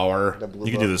do our The blue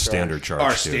You can do book the standard charge.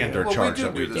 our too, standard Well, charge we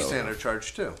that do we the do. standard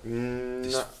charge too.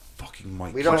 This fucking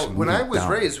mic. We don't- keeps When I moving was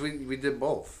down. raised, we did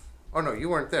both. Oh no, you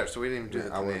weren't there, so we didn't even do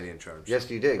the I was- Canadian charge. Yes,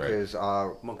 you did, Right. because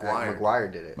McGuire.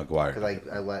 did it. McGuire. Because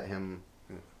I let him.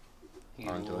 You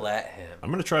Onto it. let him.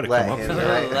 I'm going to try to Let come up him. with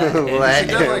Let that. him. You Let should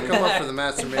definitely him. come up for the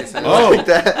Master Mason. Oh, Nice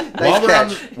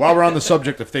catch. while we're on the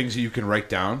subject of things that you can write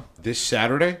down, this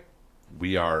Saturday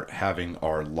we are having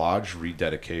our lodge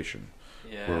rededication,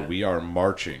 Yeah. where we are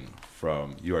marching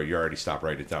from. You already stopped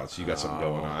writing it down, so you got something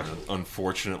going on.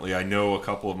 Unfortunately, I know a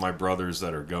couple of my brothers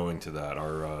that are going to that.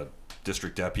 Our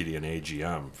district deputy and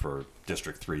AGM for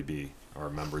District 3B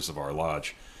are members of our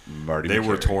lodge. Marty They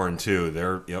were McCary. torn too.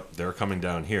 They're coming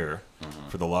down here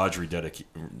for the lodge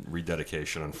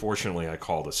rededication. Unfortunately, I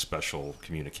called a special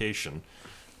communication,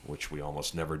 which we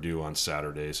almost never do on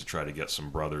Saturdays, to try to get some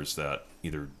brothers that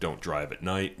either don't drive at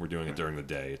night. We're doing it during the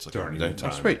day. It's like During a the day.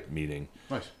 noontime Oh, sweet. meeting.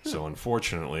 Nice. So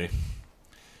unfortunately,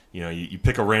 you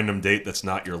pick a random date that's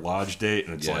not your lodge date,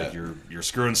 and it's Yeah. like you're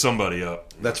screwing somebody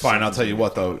up. That's fine. I'll tell you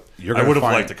what, though. You're I gonna would have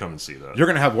find- liked to come and see that. You're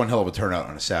going to have one hell of a turnout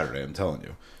on a Saturday. I'm telling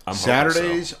you. I'm hoping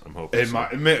Saturdays, so. I'm hoping so.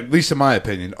 at least in my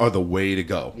opinion, are the way to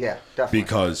go. Yeah, definitely.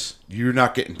 Because you're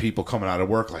not getting people coming out of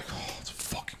work like, oh, it's a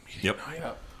fucking meeting. Yep.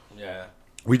 night. Yeah.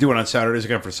 We do it on Saturdays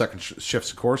again for second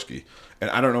shift Sikorsky.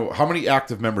 And I don't know, how many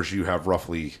active members do you have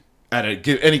roughly at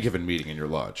any given meeting in your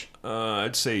lodge?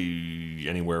 I'd say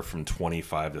anywhere from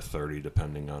 25 to 30,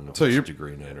 depending on So which you're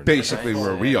degree night or not. basically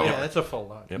where we are. Yeah, that's a full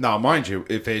lot. Yep. Now, mind you,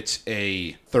 if it's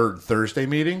a third Thursday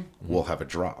meeting, we'll have a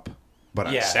drop. But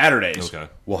on Yeah. Saturdays, Okay.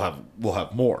 we'll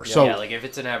have more. So yeah, like if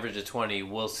it's an average of 20,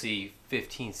 we'll see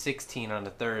 15, 16 on a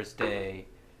Thursday,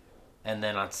 and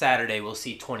then on Saturday we'll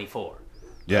see 24,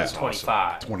 yeah,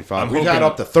 25. 25. I'm We had hoping-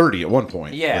 up to 30 at one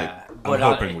point. Yeah, I'm but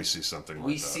hoping we see something like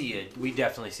we that. see it. We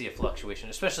definitely see a fluctuation,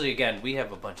 especially again. We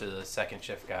have a bunch of the second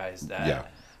shift guys that Yeah.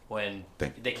 when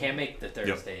Thank you. they can't make the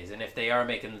Thursdays, and if they are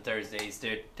making the Thursdays,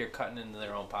 they're cutting into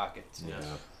their own pockets. Yeah.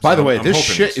 By the So way, I'm this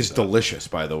hoping shit to see is that. delicious,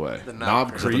 by the way. The Knob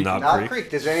Knob Is it the Creek. Knob Knob Creek? Creek.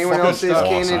 Does anyone Fucking else's stuff.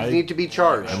 cannons I- need to be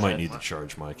charged? I might need to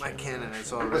charge my My cannon. cannon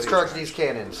is already. Let's charge these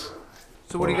cannons.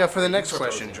 So what do you got for the next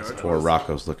question, George? Poor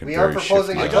Rocco's looking We are very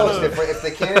proposing shifty. a toast if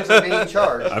the cannons are being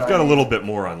charged. I've got a little bit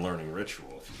more on learning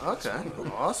ritual. Okay,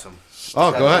 awesome.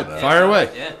 Oh, go ahead. Yeah. Fire away.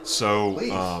 Yeah. So,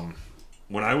 Please.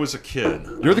 when I was a kid,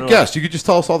 You're the guest. You could just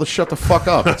tell us all to shut the fuck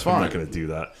up. It's I'm fine. not going to do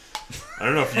that. I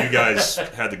don't know if you guys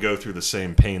had to go through the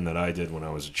same pain that I did when I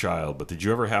was a child, but did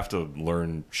you ever have to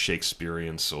learn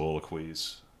Shakespearean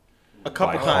soliloquies? A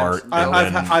couple By times. heart, and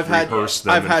then I've rehearse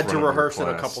them I've in had front to of your rehearse it a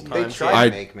class. couple They times. tried I-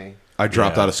 to make me. I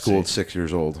dropped Yeah, out of school at see. 6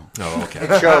 years old. Oh, okay.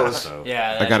 It shows. So,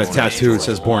 Yeah, I got a that's tattoo that amazing.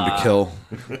 says "Born to Wow. Kill."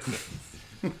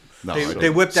 No, They, I they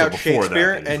don't. whipped So out before that,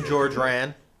 Shakespeare, they- and George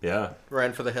ran yeah.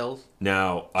 for the hills.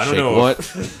 Now, I don't Shake know what?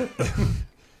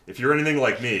 if you're anything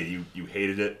like me, you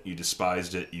hated it, you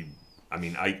despised it.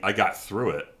 I got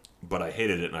through it, but I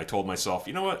hated it, and I told myself,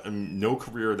 you know what? No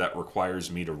career that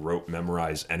requires me to rote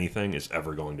memorize anything is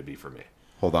ever going to be for me.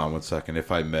 Hold on 1 second,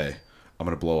 if I may. I'm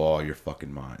gonna blow all your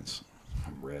fucking minds.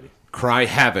 I'm ready. Cry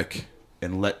havoc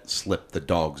and let slip the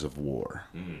dogs of war.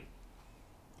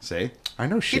 See? I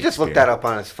know He Shakespeare. just looked that up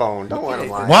on his phone. Don't let him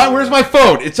lie. What? Where's my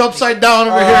phone? It's upside down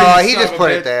over here. Oh, you he son just of a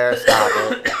put bitch. it there. Stop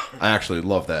it. I actually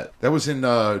love that. That was in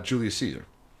Julius Caesar.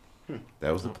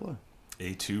 That was the play.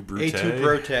 A2 Brute. A2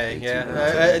 Brote,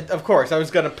 yeah. Of course, I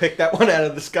was going to pick that one out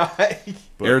of the sky.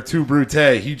 Air 2 Brute.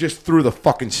 He just threw the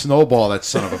fucking snowball, that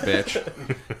son of a bitch.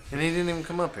 And he didn't even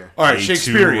come up here. All right, A2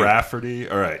 Shakespearean. Rafferty.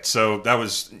 All right, so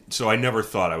I never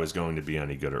thought I was going to be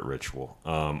any good at ritual.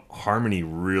 Harmony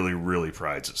really, really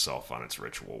prides itself on its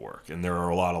ritual work, and there are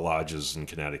a lot of lodges in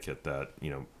Connecticut that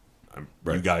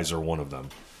you guys are one of them,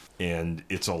 and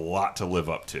it's a lot to live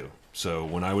up to. So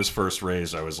when I was first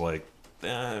raised, I was like,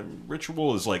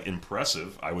 ritual is like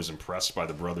impressive. I was impressed by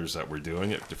the brothers that were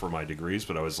doing it for my degrees,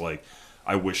 but I was like,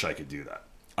 I wish I could do that.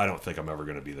 I don't think I'm ever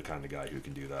going to be the kind of guy who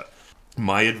can do that.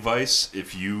 My advice,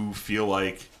 if you feel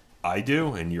like I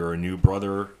do and you're a new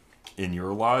brother in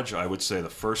your lodge, I would say the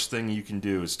first thing you can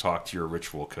do is talk to your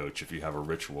ritual coach if you have a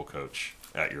ritual coach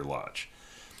at your lodge.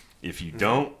 If you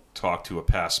don't, talk to a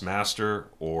past master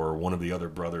or one of the other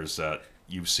brothers that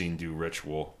you've seen do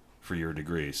ritual for your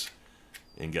degrees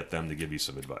and get them to give you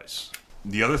some advice.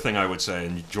 The other thing I would say,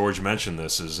 and George mentioned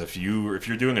this, is if you're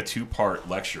doing a 2-part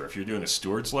lecture, if you're doing a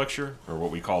steward's lecture, or what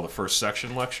we call the first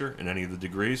section lecture in any of the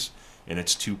degrees, and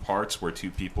it's 2 parts where 2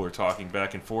 people are talking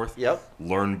back and forth,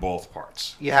 learn both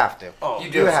parts. You have to. Oh, you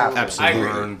do have to. Absolutely.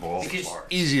 Learn both Because parts.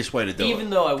 Easiest way to do it.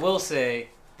 Even though I will say,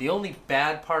 the only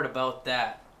bad part about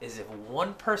that is if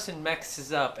one person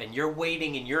messes up and you're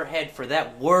waiting in your head for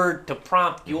that word to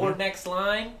prompt your next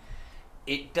line,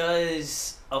 it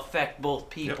does affect both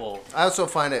people. I also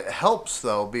find it helps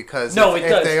though because No, if, it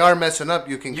does. if they are messing up,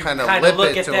 you can You kind can of kinda lip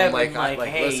look it at to them them like, and like,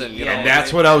 hey, listen, you yeah. know. And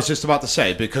that's what I was just about to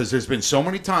say, because there's been so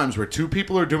many times where 2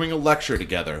 people are doing a lecture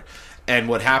together, and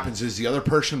what happens is the other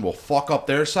person will fuck up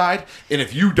their side, and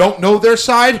if you don't know their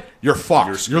side, you're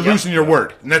fucked. You're losing your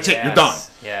word, and that's it. You're done.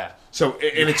 Yeah. So, and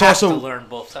You it's have also to learn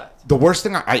both sides. the worst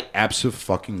thing. I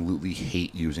absolutely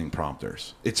hate using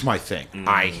prompters. It's my thing.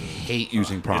 I hate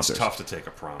using prompters. It's tough to take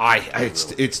a prompt.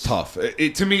 It's tough.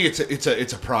 To me,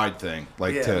 it's a pride thing.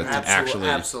 Like to actually.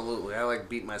 Absolutely. I like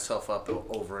beat myself up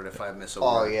over it if I miss a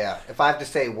Oh word. yeah. If I have to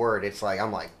say a word, it's like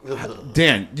I'm like. Ugh.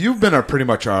 Dan, you've been pretty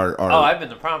much our. Oh, I've been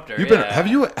the prompter. You've been.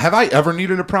 Yeah. Have I ever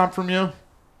needed a prompt from you?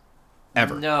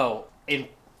 Ever? No. And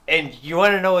you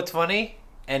want to know what's funny?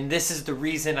 And this is the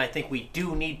reason I think we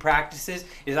do need practices,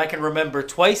 is I can remember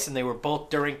twice, and they were both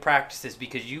during practices,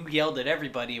 because you yelled at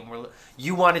everybody, and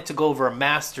you wanted to go over a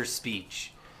master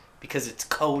speech, because it's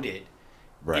coded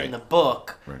in the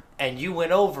book, and you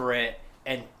went over it,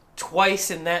 and twice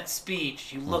in that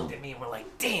speech, you looked at me and were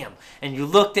like, damn, and you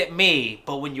looked at me,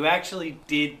 but when you actually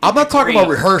did... I'm not talking about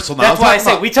rehearsal now. That's why I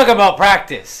say we talk about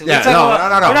practice. Yeah, no.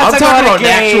 I'm talking about an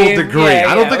actual degree.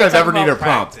 I don't think I've ever needed a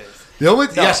prompt. Practice. The only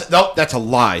that's a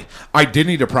lie. I did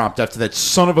need a prompt after that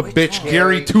son of a bitch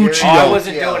Gary Tuccio. Oh, I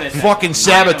wasn't doing it. Fucking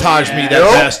sabotaged me, that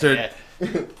bastard.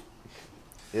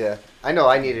 Yeah, I know.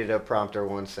 I needed a prompter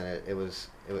once, and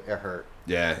it hurt.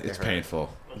 Yeah, it's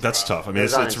painful. That's tough. I mean,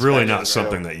 it's really not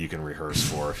something that you can rehearse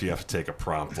for. If you have to take a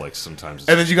prompt, like sometimes.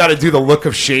 And then you got to do the look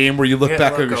of shame where you look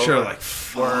back over your shoulder like,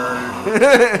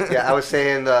 Yeah, I was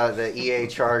saying the EA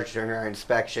charge during our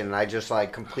inspection, and I just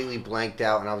like completely blanked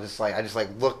out, and I was just like,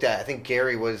 looked at. I think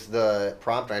Gary was the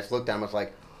prompter. I just looked at him. I was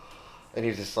like, and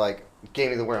he just like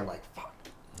gave me the word. I'm like, fuck.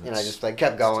 And I just like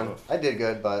kept going. I did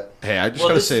good, but hey, I just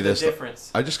gotta say this.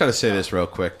 Difference. I just gotta say this real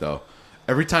quick though.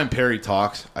 Every time Perry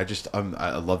talks, I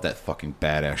love that fucking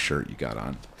badass shirt you got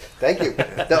on. Thank you.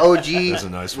 The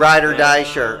OG nice ride or die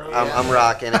shirt I'm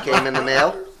rocking. It came in the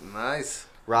mail. Nice.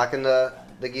 Rocking the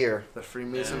gear. The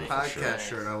Freemason podcast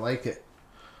shirt. I like it.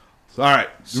 All right.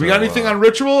 Do we got anything on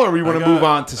ritual, or we want to move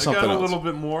on to something else? I got a little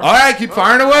bit more. All right, keep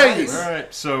firing away. All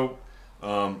right. So,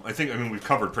 I mean, we've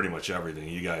covered pretty much everything.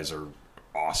 You guys are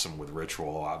awesome with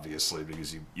ritual, obviously,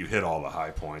 because you hit all the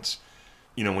high points.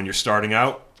 You know, when you're starting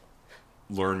out,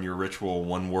 learn your ritual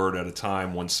 1 word at a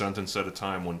time, 1 sentence at a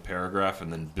time, 1 paragraph,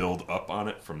 and then build up on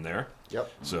it from there.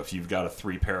 Yep. So if you've got a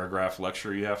 3-paragraph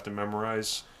lecture you have to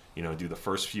memorize, do the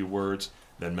first few words,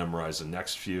 then memorize the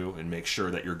next few, and make sure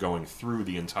that you're going through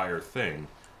the entire thing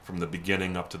from the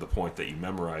beginning up to the point that you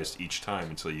memorized each time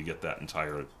until you get that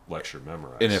entire lecture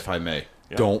memorized. And if I may,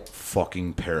 don't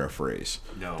fucking paraphrase.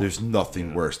 No. There's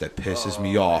nothing worse that pisses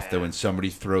me off than when somebody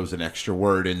throws an extra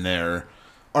word in there.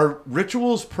 Our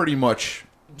rituals pretty much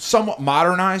somewhat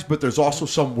modernized, but there's also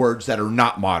some words that are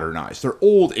not modernized. They're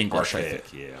old English, I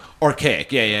think. Yeah.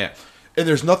 Archaic, yeah. And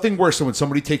there's nothing worse than when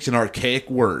somebody takes an archaic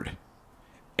word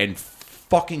and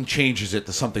fucking changes it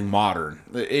to something modern.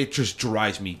 It just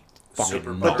drives me fucking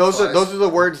nuts. But those are the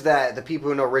words that the people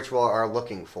who know ritual are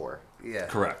looking for. Yeah.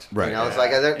 Correct. Right. It's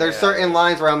like there's certain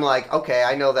lines where I'm like, okay,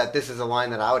 I know that this is a line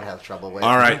that I would have trouble with.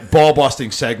 All right, ball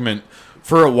busting segment.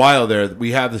 For a while there,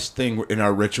 we have this thing in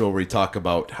our ritual where we talk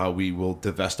about how we will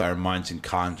divest our minds and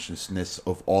consciousness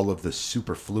of all of the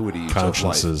superfluities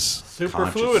Consciences.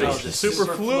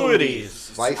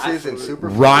 Superfluities. Vices and super.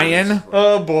 Ryan,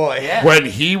 Oh boy. Yeah. when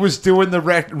he was doing the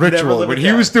ritual, live when it he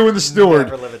down. was doing the steward,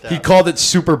 Never live it he down. called it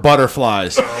super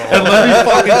butterflies. And let me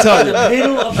fucking tell you,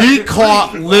 he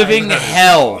caught living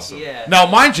hell. Yeah. Now,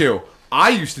 mind you, I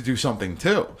used to do something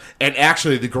too. And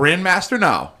actually, the Grandmaster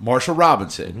now, Marshall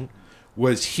Robinson,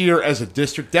 was here as a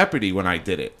district deputy when I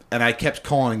did it. And I kept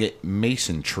calling it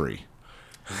masonry.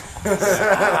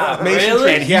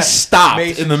 Really? And he stopped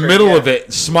in the middle of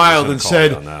it, smiled, and Call it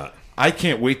said, on that. I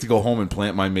can't wait to go home and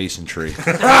plant my mason tree.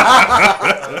 And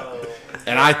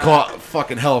I caught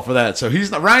fucking hell for that. So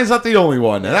Ryan's not the only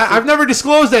one. And I've never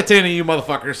disclosed that to any of you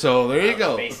motherfuckers, so there you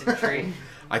go. Mason tree.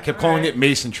 I kept calling it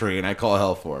mason tree, and I call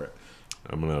hell for it.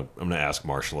 I'm gonna ask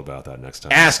Marshall about that next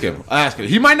time. Ask him.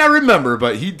 He might not remember,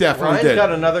 but he definitely Ryan's did.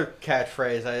 got another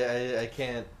catchphrase. I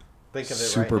can't think of it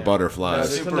Super right now. butterflies. No,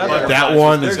 there's Super another butterflies. That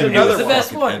one is There's going to be another the the best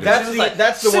fucking one. end. That's It was the like,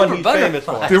 that's the super one he's famous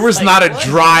for. butterflies. There was Like, not a what?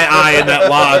 dry eye in that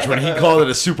lodge when he called it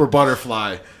a super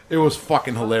butterfly. It was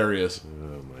fucking hilarious.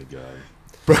 Oh my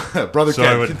god. Brother So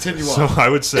Ken, I would, continue so on. I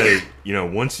would say,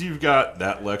 once you've got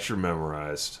that lecture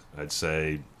memorized, I'd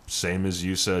say same as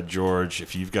you said, George.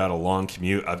 If you've got a long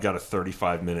commute, I've got a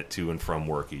 35-minute to and from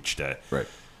work each day. Right.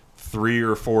 3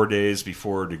 or 4 days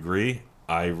before a degree,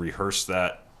 I rehearse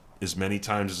that as many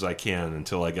times as I can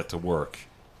until I get to work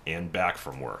and back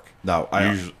from work. Now,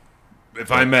 Usually,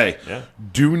 if I may, yeah.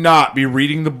 do not be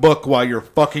reading the book while you're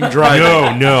fucking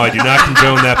driving. No, I do not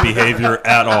condone that behavior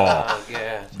at all. Oh,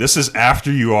 yeah. This is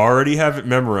after you already have it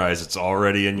memorized. It's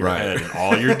already in your Right. head, and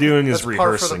all you're doing is That's par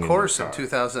rehearsing. for the in course your in car.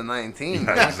 2019.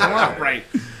 Right.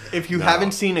 If you No.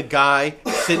 haven't seen a guy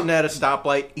sitting at a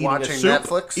stoplight eating Watching a soup,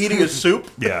 Netflix? eating a soup,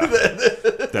 Yeah,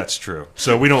 that's true.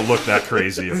 So we don't look that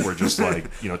crazy if we're just like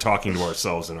talking to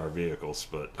ourselves in our vehicles.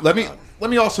 But Let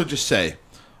me also just say,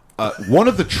 one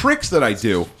of the tricks that I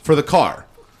do for the car,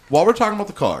 while we're talking about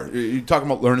the car, you're talking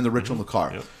about learning the ritual in the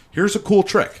car. Yep. Here's a cool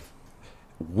trick.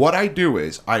 What I do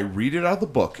is I read it out of the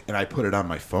book and I put it on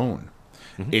my phone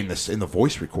in the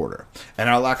voice recorder, and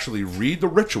I'll actually read the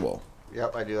ritual.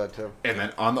 Yep, I do that too. And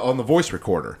then on the voice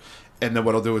recorder, and then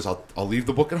what I'll do is I'll leave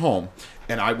the book at home,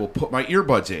 and I will put my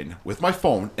earbuds in with my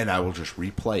phone, and I will just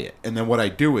replay it. And then what I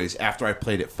do is after I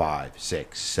played it 5,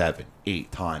 6, 7,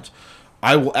 8 times,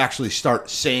 I will actually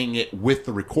start saying it with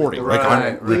the recording, like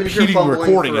I'm Right. Even if you're repeating the fumbling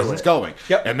recording through as it's it. going.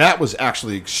 Yep. And that was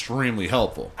actually extremely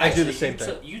helpful. I do the Actually, same you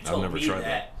thing. You told never me tried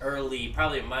that early,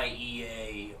 probably my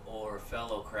EA or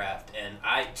fellow craft, and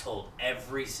I told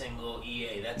every single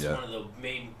EA. That's Yeah. one of the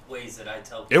main ways that I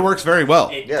tell people. It works very well.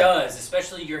 It Yeah. does,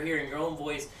 especially you're hearing your own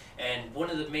voice. And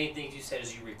one of the main things you said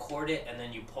is you record it and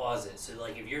then you pause it. So,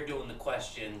 like, if you're doing the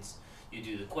questions, you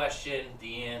do the question,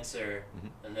 the answer,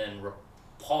 and then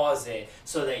pause it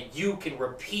so that you can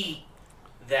repeat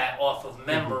that off of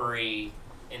memory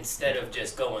instead of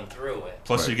just going through it.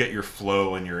 plus you get your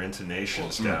flow and your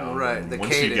intonations down. Right, And the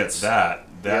once you get cadence.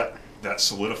 that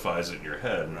solidifies it in your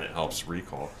head, and it helps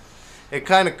recall. It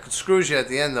kind of screws you at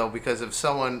the end though, because if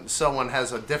someone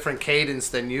has a different cadence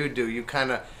than you do, you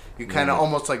kind of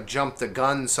almost like jump the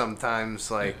gun sometimes.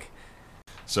 Like,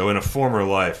 So in a former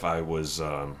life, I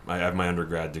have my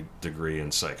undergrad degree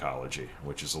in psychology,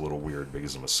 which is a little weird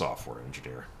because I'm a software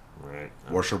engineer, right?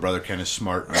 Worship Brother Ken is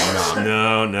smart.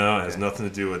 No, it has nothing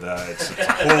to do with that. It's a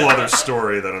whole other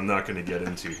story that I'm not going to get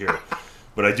into here.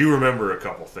 But I do remember a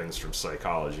couple things from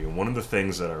psychology, and one of the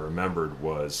things that I remembered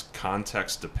was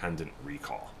context-dependent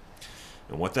recall.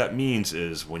 And what that means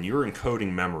is when you're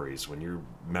encoding memories, when you're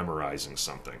memorizing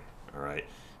something, all right,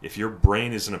 if your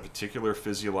brain is in a particular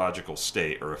physiological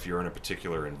state or if you're in a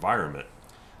particular environment,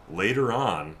 later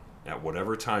on, at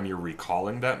whatever time you're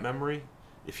recalling that memory,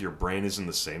 if your brain is in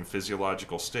the same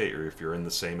physiological state or if you're in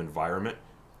the same environment,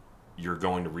 you're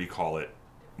going to recall it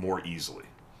more easily.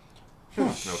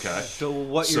 Okay? so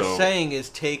what you're So- saying is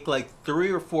take like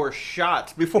 3 or 4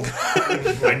 shots before.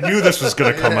 I knew this was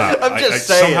going to come up. I'm just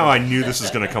saying. Somehow I knew this was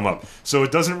going to come up. So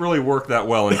it doesn't really work that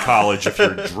well in college if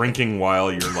you're drinking while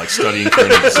you're like studying for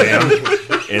an exam,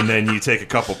 and then you take a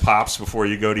couple pops before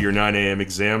you go to your 9 a.m.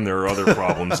 exam. There are other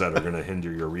problems that are going to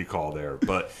hinder your recall there,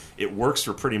 but it works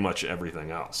for pretty much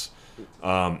everything else.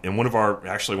 And one of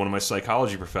my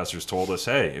psychology professors told us,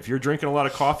 hey, if you're drinking a lot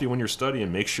of coffee when you're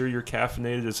studying, make sure you're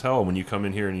caffeinated as hell when you come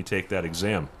in here and you take that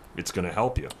exam. It's going to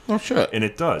help you. Oh, shit. And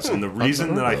it does. And the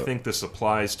reason that I that. think this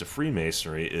applies to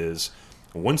Freemasonry is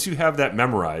once you have that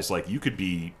memorized, like you could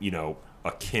be,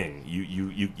 a king.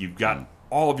 You've got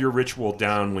all of your ritual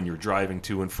down when you're driving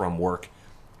to and from work.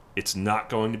 It's not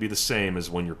going to be the same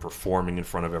as when you're performing in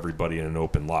front of everybody in an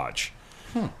open lodge.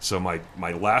 So my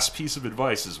last piece of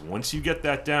advice is once you get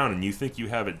that down and you think you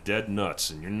have it dead nuts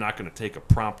and you're not going to take a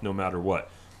prompt no matter what,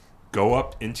 go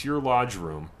up into your lodge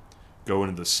room, go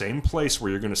into the same place where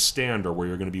you're going to stand or where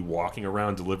you're going to be walking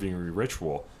around delivering your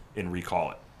ritual and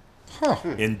recall it.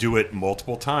 And do it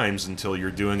multiple times until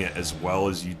you're doing it as well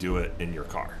as you do it in your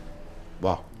car.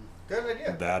 Wow. Good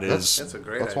idea. that's a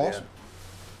great That's idea. awesome.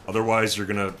 Otherwise, you're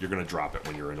gonna drop it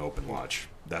when you're in open lodge.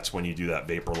 That's when you do that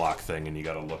vapor lock thing, and you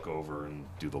got to look over and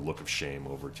do the look of shame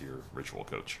over to your ritual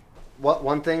coach.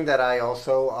 One thing that I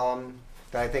also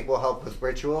that I think will help with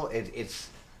ritual is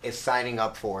signing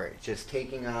up for it. Just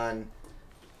taking on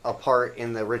a part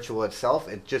in the ritual itself.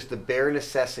 It's just the bare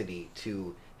necessity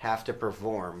to have to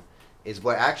perform is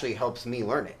what actually helps me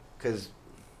learn it. Because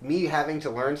me having to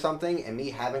learn something and me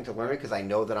having to learn it because I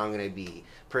know that I'm going to be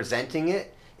presenting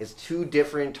it it's two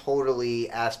different totally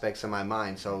aspects of my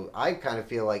mind. So I kind of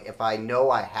feel like if I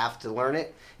know I have to learn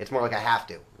it, it's more like I have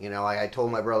to. You know, I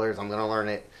told my brothers I'm going to learn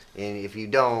it. And if you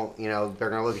don't, you know,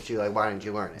 they're going to look at you like, why didn't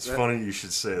you learn it? It's funny you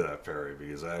should say that, Perry,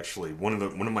 because actually one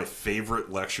of my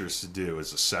favorite lectures to do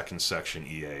is the second section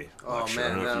EA lecture.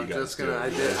 Man, no, just gonna. I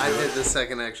did the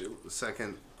second lecture.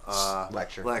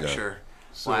 Yeah.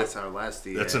 So last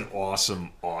EA. That's an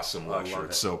awesome lecture.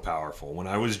 It's it. so powerful. When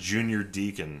I was junior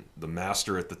deacon, the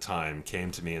master at the time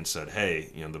came to me and said,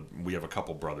 "Hey, you know, we have a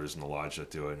couple brothers in the lodge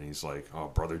that do it," and he's like, "Oh,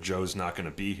 Brother Joe's not going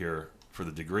to be here for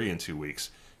the degree in 2 weeks.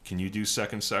 Can you do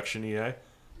second section EA?"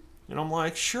 And I'm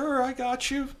like, "Sure, I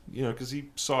got you." You know, because he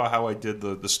saw how I did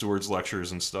the steward's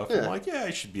lectures and stuff. I'm like, "Yeah, I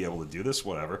should be able to do this,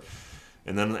 whatever."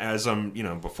 And then as I'm, you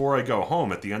know, before I go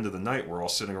home at the end of the night, we're all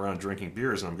sitting around drinking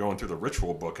beers, and I'm going through the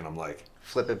ritual book, and I'm like,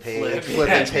 Flipping page.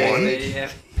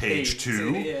 page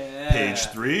 2, page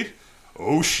 3.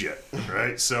 Oh shit!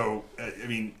 Right. So I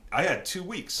mean, I had 2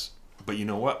 weeks, but you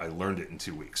know what? I learned it in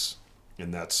 2 weeks,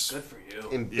 and that's good for you.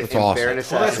 In awesome.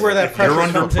 fairness, Well, that's where that If you're pressure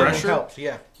under comes in and pressure, helps.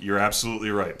 Yeah. You're absolutely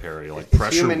right, Perry. Like It's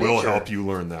pressure human will nature. help you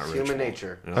learn that It's ritual. human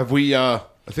nature. Yeah. Have we? I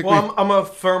think we. Well, I'm a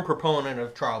firm proponent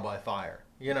of trial by fire.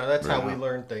 You know, that's how we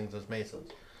learn things as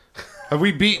Masons. Have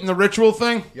we beaten the ritual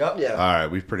thing? Yep. Yeah. All right,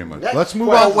 we've pretty much. Next Let's move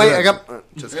Well, on. wait, to I the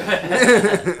got. Just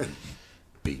kidding.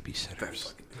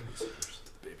 babysitters.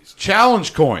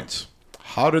 Challenge coins.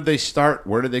 How did they start?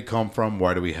 Where did they come from?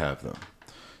 Why do we have them?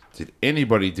 Did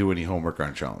anybody do any homework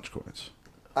on challenge coins?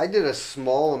 I did a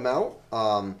small amount.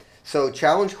 So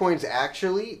challenge coins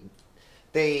actually,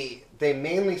 they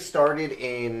mainly started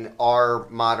in our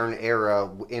modern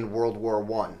era in World War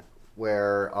One,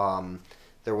 where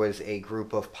there was a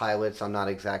group of pilots. I'm not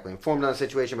exactly informed on the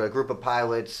situation, but a group of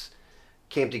pilots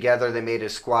came together. They made a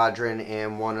squadron,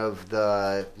 and one of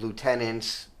the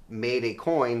lieutenants made a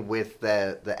coin with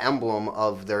the emblem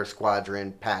of their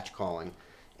squadron patch calling,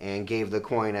 and gave the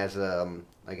coin as a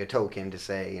token to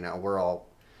say, you know, we're all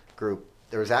group.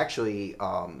 There was actually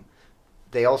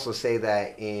they also say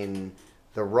that in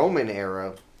the Roman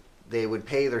era they would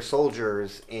pay their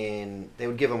soldiers they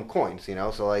would give them coins, you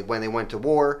know, so like when they went to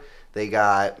war they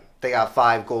got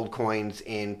 5 gold coins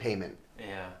in payment.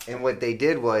 Yeah. And what they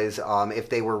did was if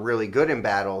they were really good in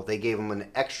battle they gave them an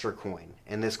extra coin,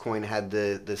 and this coin had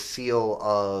the seal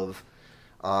of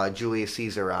Julius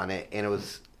Caesar on it, and it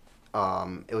was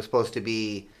supposed to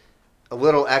be a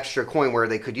little extra coin where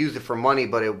they could use it for money,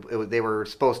 but they were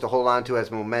supposed to hold on to as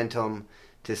momentum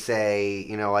to say,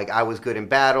 you know, like I was good in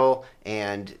battle,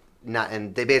 and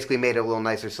they basically made it a little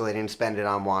nicer so they didn't spend it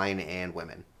on wine and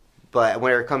women. But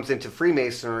when it comes into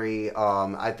Freemasonry,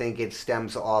 I think it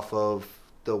stems off of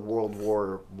the World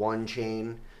War I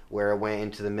chain, where it went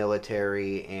into the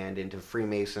military and into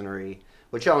Freemasonry.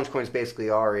 What challenge coins basically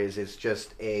are is it's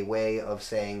just a way of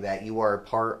saying that you are a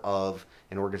part of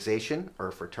an organization or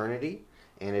a fraternity,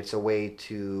 and it's a way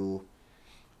to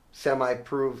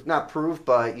not prove,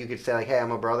 but you could say like, hey,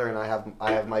 I'm a brother and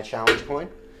I have my challenge coin.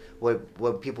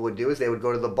 What people would do is they would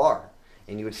go to the bar,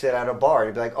 and you would sit at a bar and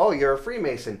you'd be like, oh, you're a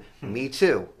Freemason. Me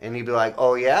too. And you'd be like,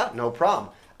 oh yeah, no problem.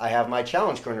 I have my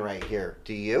challenge coin right here.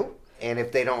 Do you? And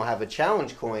if they don't have a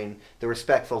challenge coin, the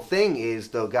respectful thing is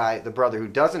the brother who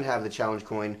doesn't have the challenge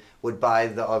coin would buy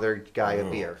the other guy a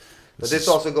beer. But this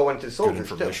also go into Good soldiers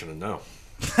information too. to know.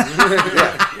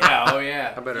 Yeah, oh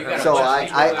yeah. better You have got a So bunch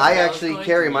of people I with challenge actually coins,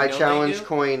 carry and my you know they challenge do?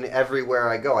 coin everywhere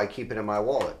I go. I keep it in my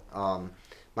wallet.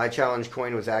 My challenge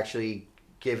coin was actually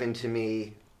given to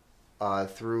me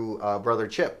through Brother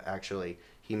Chip, actually.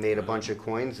 He made a bunch of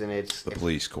coins, and it's The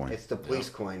police coin. It's the police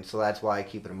coin, so that's why I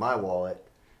keep it in my wallet.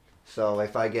 So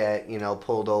if I get, you know,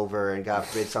 pulled over and God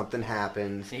forbid something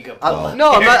happens, You got no, pulled. I'm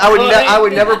not, I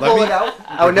would never pull it out.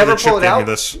 I would never Brother pull it Chip gave me out.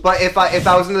 this. But if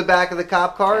I was in the back of the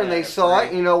cop car and they Yeah, saw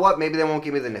right. it, you know what? Maybe they won't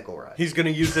give me the nickel ride. He's going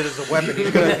to use it as a weapon.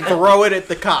 He's going to throw it at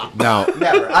the cop. Now,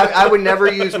 Never. I would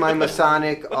never use my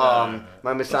Masonic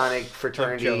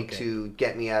fraternity joking. to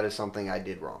get me out of something I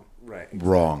did wrong. Right.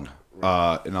 wrong.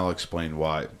 And I'll explain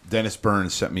why. Dennis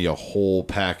Burns sent me a whole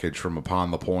package from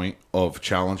Upon the Point of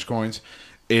challenge coins.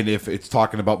 And if it's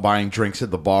talking about buying drinks at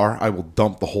the bar, I will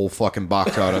dump the whole fucking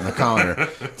box out on the counter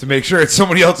to make sure it's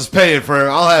somebody else is paying for it.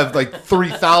 I'll have like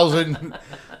 3,000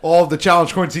 all of the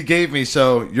challenge coins he gave me,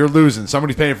 so you're losing.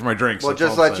 Somebody's paying for my drinks. Well, that's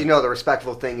just all I'm let you saying. know, the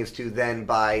respectful thing is to then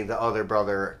buy the other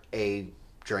brother a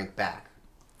drink back.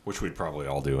 Which we'd probably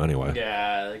all do anyway.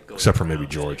 Yeah, that goes Except for maybe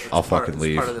around. George. I'll fucking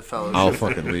leave. Part of the fellowship. I'll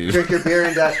fucking leave. Drink your beer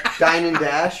and dine and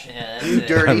dash. Yeah, that's You it.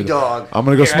 dirty dog. I'm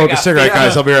gonna go Here, I smoke a got cigarette, 50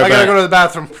 guys. I'll be right I gotta back. go to the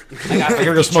bathroom. I got gotta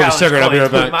go 50 smoke a challenge cigarette, I'll be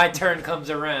coins right when back. my turn comes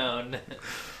around.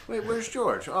 Wait, where's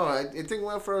George? Oh, I think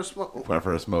went for a smoke. Went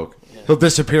for a smoke. He'll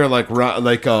disappear like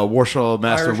Warsaw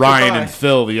Master Irish Ryan goodbye. and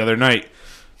Phil the other night.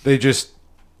 They just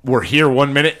were here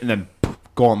 1 minute and then poof,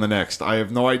 go on the next. I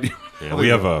have no idea. Yeah,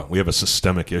 we have a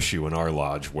systemic issue in our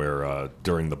lodge where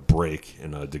during the break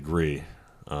in a degree,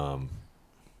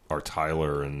 our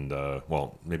Tyler and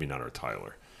well, maybe not our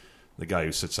Tyler, the guy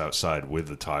who sits outside with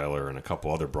the Tyler and a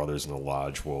couple other brothers in the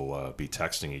lodge will be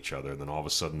texting each other, and then all of a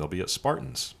sudden they'll be at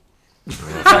Spartans.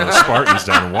 Spartans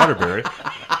down in Waterbury.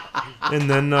 And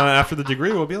then after the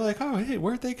degree, we'll be like, oh, hey,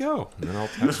 where'd they go? And then I'll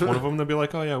text one of them. They'll be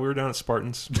like, oh, yeah, we were down at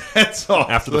Spartans. That's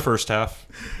awesome. After the first half.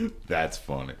 That's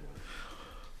funny.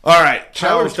 All right.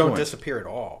 Towers don't coins. disappear at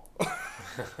all.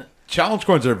 Challenge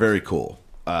coins are very cool.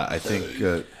 I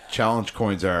think challenge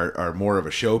coins are more of a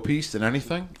showpiece than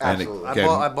anything. Absolutely. And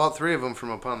I bought 3 of them from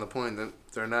Upon the Point.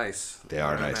 They're nice. they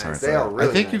are They're nice, aren't They are really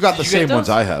I think nice. you got the Did you get same ones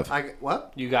those? I have.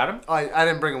 What? You got him? I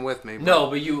didn't bring them with me. No,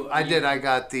 but you. I did. I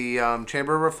got the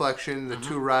Chamber of Reflection, the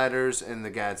 2 Riders, and the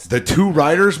Gadsden. The 2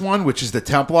 Riders one, which is the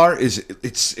Templar,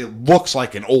 it looks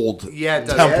like an old Yeah, it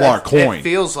does. Templar Yeah, coin. It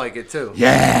feels like it too.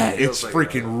 Yeah, It feels it's like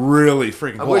freaking it. really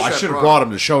freaking cool. wish I I should have brought- brought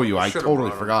them to show you. I Should've totally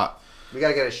brought 'em. forgot. We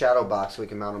gotta get a shadow box so we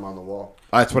can mount them on the wall.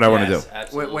 That's what I want to Yes, do.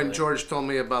 absolutely. When George told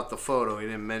me about the photo, he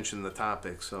didn't mention the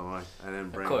topic, so I didn't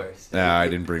bring Of it. course. Nah, I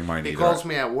didn't bring mine He either. calls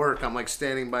me at work. I'm like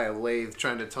standing by a lathe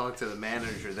trying to talk to the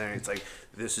manager there. It's like,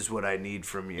 this is what I need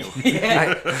from you.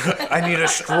 I need a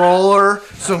stroller,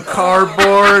 some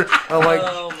cardboard. I'm like,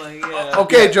 Oh my god.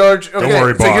 okay, George. Okay. Don't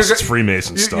worry, So boss. you're It's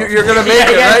Freemason you- stuff. You're gonna make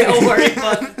it, Yeah, right? don't worry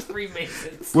about the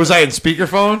Freemasons. Was I in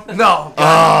speakerphone? No.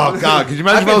 Oh God! Could you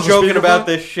imagine I've if I been was joking speakerphone? about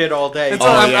this shit all day. It's Oh,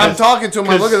 like, yeah. I'm talking to him.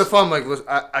 I look at the phone. I'm like, listen,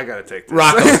 I gotta take this.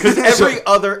 Rocco. Because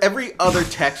every other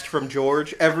text from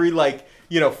George, every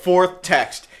 4th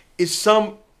text is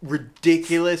some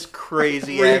ridiculous,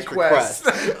 crazy ass Request.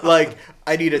 request. Like,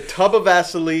 I need a tub of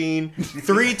Vaseline,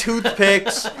 3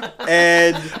 toothpicks,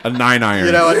 and a 9-iron.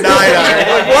 a 9-iron.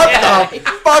 Like, what the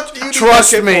fuck do you need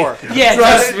Trust that shit me. for? Yeah,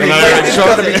 Trust me. And I- It's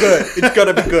gonna be good. It's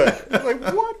gonna be good.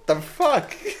 Like, what the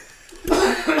fuck?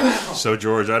 So,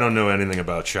 George, I don't know anything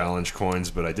about challenge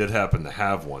coins, but I did happen to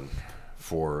have one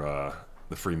for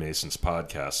the Freemasons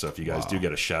podcast. So if you guys do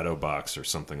get a shadow box or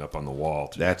something up on the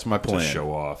wall That's my to plan.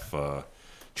 show off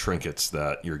trinkets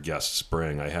that your guests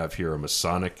bring, I have here a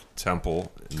Masonic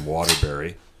temple in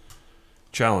Waterbury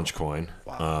challenge coin.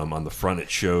 On the front, it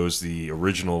shows the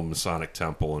original Masonic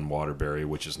temple in Waterbury,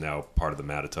 which is now part of the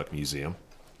Mattituck Museum.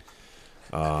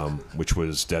 Which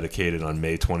was dedicated on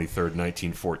May 23rd,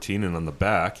 1914, and on the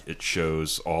back it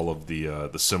shows all of the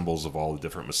symbols of all the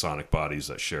different Masonic bodies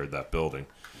that shared that building.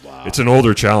 Wow. It's an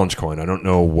older challenge coin. I don't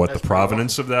know what the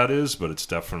provenance of that is, but it's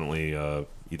definitely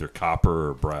either copper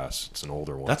or brass. It's an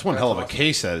older one. That's one hell of a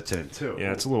case that it's in too.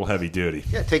 Yeah, it's a little heavy duty.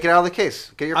 Yeah, take it out of the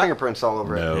case. Get your fingerprints all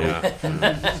over No. it.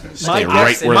 Yeah. Stay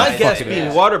right where my the guess fuck it being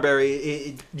is.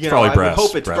 Waterbury, probably I brass. would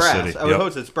hope it's Brass brass. City. I would Yep.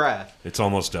 hope it's brass. It's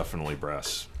almost definitely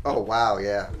brass. Oh, wow,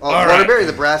 yeah. Oh, All right. Waterbury,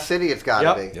 the Brass City, it's gotta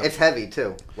Yep. be. Yep. It's heavy,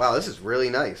 too. Wow, this is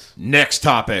really nice. Next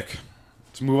topic.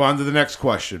 Let's move on to the next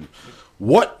question.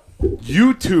 What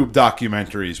YouTube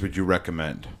documentaries would you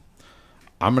recommend?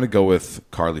 I'm going to go with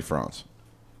Carly Franz.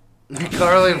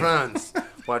 Carly runs.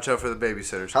 Watch out for the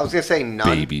babysitters. I was going to say none.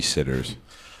 Babysitters.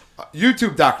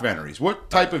 YouTube documentaries. What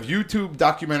type of YouTube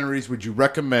documentaries would you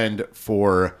recommend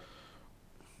for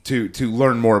to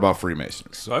learn more about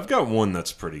Freemasons? So I've got one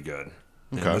that's pretty good.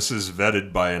 Okay. And this is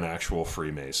vetted by an actual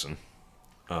Freemason.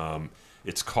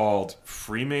 It's called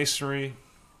Freemasonry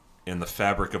and the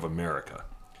Fabric of America.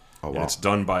 Oh, And wow. it's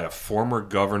done by a former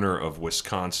governor of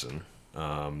Wisconsin.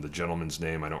 The gentleman's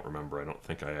name I don't remember. I don't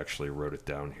think I actually wrote it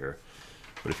down here.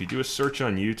 But if you do a search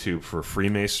on YouTube for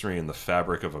Freemasonry and the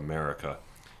Fabric of America,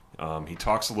 he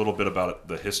talks a little bit about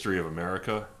the history of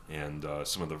America and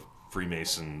some of the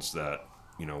Freemasons that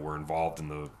were involved in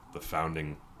the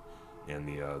founding and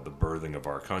the birthing of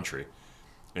our country.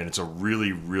 And it's a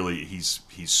really, really he's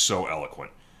so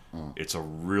eloquent. It's a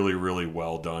really, really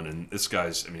well done. And this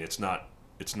guy's, it's not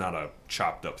a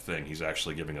chopped up thing. He's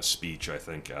actually giving a speech, I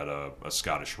think, at a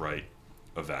Scottish Rite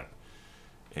event.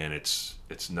 And it's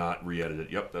not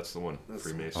re-edited. Yep, that's the one.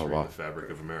 Freemasonry, wow. and the Fabric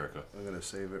of America. I'm gonna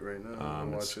save it right now.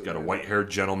 I'll It's watch it got a later. white-haired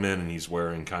gentleman, and he's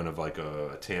wearing kind of like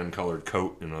a tan-colored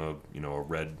coat and a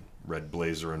red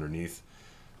blazer underneath.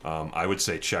 I would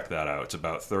say check that out. It's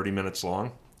about 30 minutes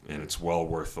long, and it's well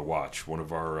worth the watch. One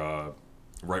of our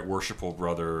Right Worshipful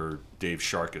brother, Dave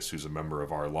Sharkus, who's a member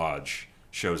of our lodge,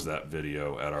 shows that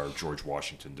video at our George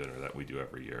Washington dinner that we do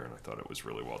every year, and I thought it was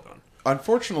really well done.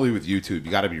 Unfortunately, with YouTube,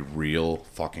 you got to be real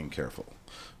fucking careful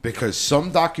because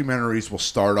some documentaries will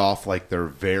start off like they're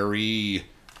very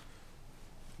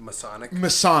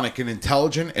Masonic and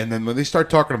intelligent, and then when they start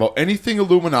talking about anything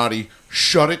Illuminati,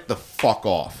 shut it the fuck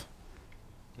off.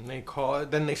 And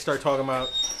then they start talking about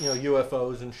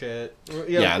UFOs and shit.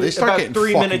 Yeah, they start getting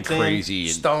 3 minutes crazy.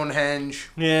 And Stonehenge.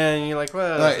 Yeah, and you're like,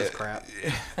 well, this is crap.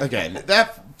 Again,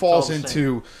 that falls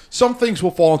into some things will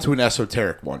fall into an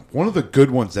esoteric one. One of the good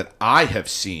ones that I have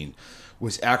seen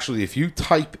was actually if you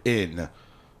type in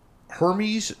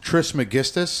Hermes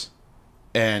Trismegistus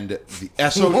and the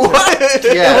esoteric.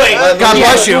 Yeah. Wait, God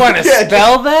bless you. You want to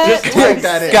spell that? Just type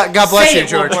that in. God bless you, Say it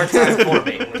George. one more time for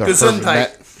me.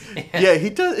 Yeah, he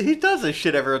does this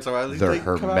shit every once in a while. The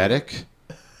Hermetic.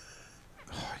 Oh,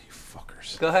 you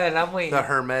fuckers. Go ahead, I'm waiting. The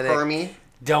Hermetic. Hermes.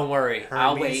 Don't worry,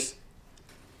 I'll Hermes. wait.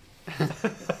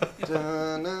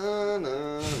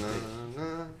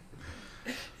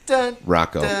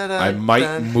 Rocco, I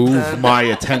might move my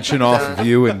attention off of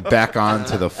you and back on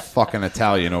to the fucking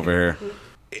Italian over here.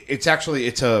 It's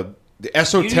the You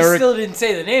esoteric. still didn't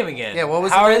say the name again. Yeah, what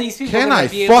was How the are name? these people Can gonna I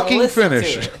be able to fucking listen to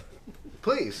finish? it?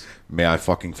 Please. May I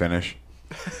fucking finish?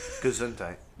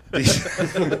 Gesundheit.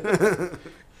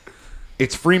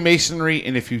 It's Freemasonry,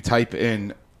 and if you type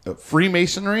in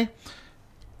Freemasonry,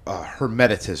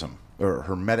 Hermeticism or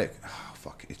Hermetic. Oh,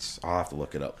 fuck, I'll have to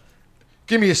look it up.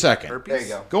 Give me a second. Herpes? There you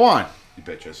go. Go on, you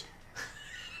bitches.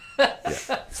 Yeah.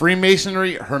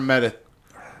 Freemasonry, Hermeticism.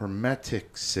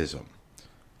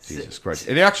 Jesus Christ.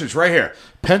 And actually, it's right here.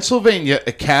 Pennsylvania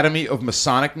Academy of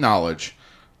Masonic Knowledge,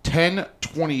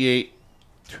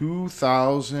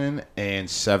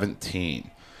 10/28/2017.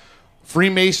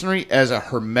 Freemasonry as a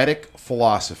Hermetic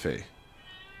philosophy.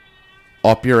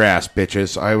 Up your ass,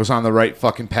 bitches. I was on the right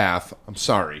fucking path. I'm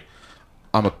sorry.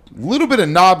 I'm a little bit of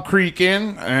Knob Creek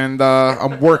in, and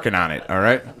I'm working on it, all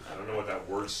right? I don't know what that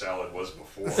word salad was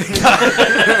before. History and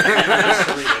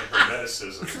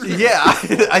Hermeticism. Yeah,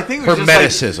 I think it was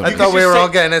Hermeticism. I thought we were all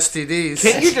getting STDs.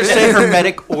 Can't you just say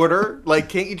hermetic order? Like,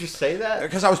 can't you just say that?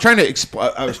 Because I was trying to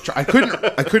I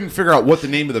couldn't figure out what the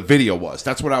name of the video was.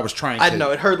 That's what I was trying to. I don't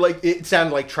know. It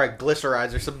sounded like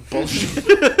triglycerides or some bullshit.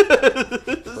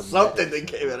 Something that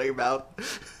came out of your mouth.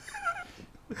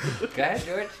 Go ahead,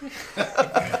 George.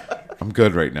 I'm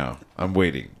good right now. I'm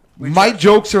waiting. My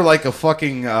jokes are like a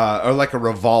fucking are like a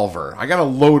revolver. I gotta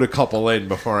load a couple in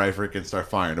before I freaking start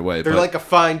firing away. They're but like a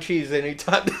fine cheese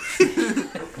anytime.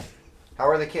 How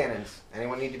are the cannons?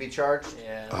 Anyone need to be charged?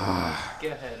 Yeah. Go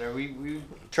ahead. Are we I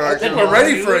Charged. think we're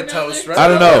ready for a toast, right? I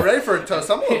don't know. We're ready for a toast.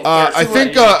 I'm a little I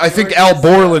think Al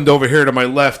Borland over here to my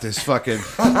left is fucking.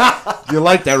 You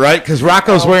like that, right? Because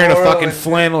Rocco's wearing a fucking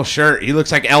flannel shirt. He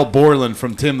looks like Al Borland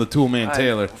from Tim the Toolman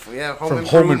Taylor Yeah, from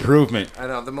Home Improvement. I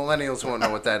know. The millennials won't know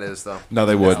what that is, though. No,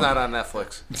 they It's wouldn't. not on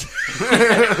Netflix.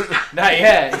 Not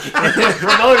yet.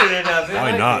 Promoted enough.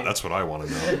 Why not? That's what I want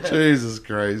to know. Jesus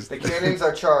Christ. The cannons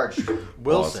are charged.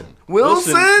 Wilson.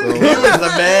 Wilson? He was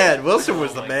the man. Wilson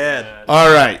was the man. All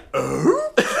right.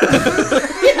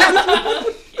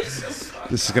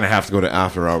 This is gonna have to go to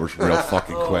after hours real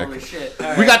fucking quick. Holy shit.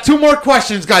 We got 2 more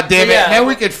questions, goddammit. Yeah. Now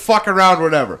we could fuck around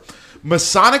whatever.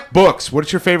 Masonic books.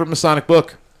 What's your favorite Masonic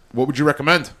book? What would you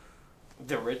recommend?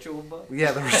 The ritual book?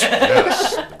 Yeah,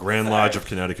 Yes, the Grand Lodge of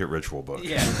Connecticut Ritual Book.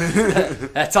 Yeah.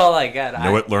 That's all I got.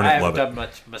 Know it, learn it, I haven't love it. done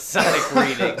much Masonic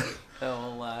reading. I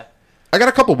won't lie. I got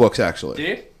a couple books actually. Do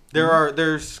you?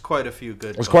 There's quite a few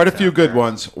good. There's quite a books few out good there.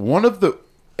 ones. One of the,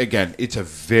 again, it's a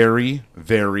very,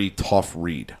 very tough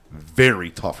read. Very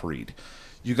tough read.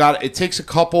 It takes a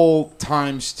couple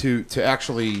times to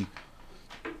actually,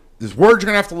 there's words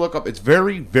you're going to have to look up. It's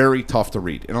very, very tough to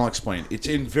read. And I'll explain. It's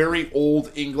in very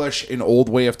old English, an old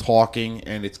way of talking,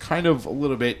 and it's kind of a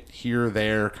little bit here,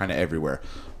 there, kind of everywhere.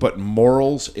 But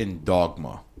Morals and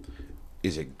Dogma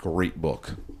is a great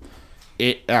book.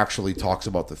 It actually talks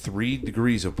about the 3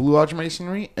 degrees of Blue Lodge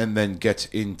Masonry and then gets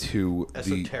into the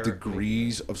Esoteric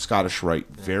degrees of Scottish Rite.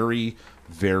 Very,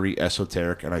 very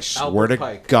esoteric. And I swear Albert to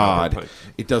Pike. God, Albert Pike.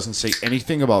 it doesn't say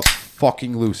anything about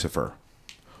fucking Lucifer.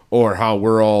 Or how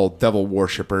we're all devil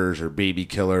worshippers or baby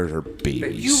killers or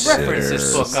baby You referenced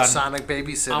this book on Sonic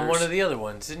babysitters. one of the other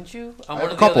ones, didn't you? On have one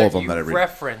a of couple the of them you that I read.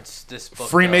 referenced this book.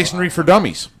 Freemasonry for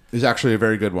Dummies is actually a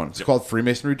very good one. It's called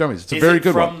Freemasonry Dummies. It's a Is very it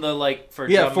good from one. the for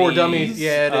Yeah, dummies? for dummies.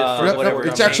 Yeah, it is for Yep, whatever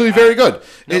it's dummy. actually very good.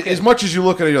 Okay. As much as you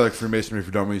look at it, you're like Freemasonry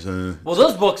for Dummies. Well,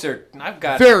 those books are. I've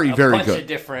got Very, a very bunch good. of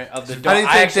different of the. How do you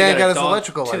I think actually Dan got a his dog-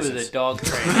 electrical 2 of license? the dog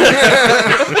training.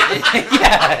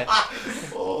 Yeah.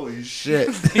 Holy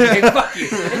shit. Fuck you.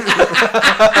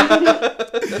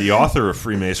 The author of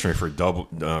Freemasonry for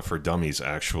Dummies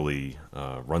actually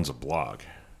runs a blog.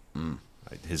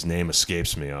 His name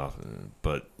escapes me off,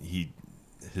 but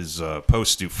his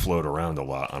posts do float around a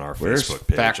lot on our Where's Facebook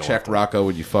page. fact check Rocco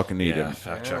when you fucking need Yeah, him?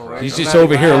 fact check Yeah, Rocco. He's I'm just not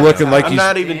over even- here looking like I'm he's.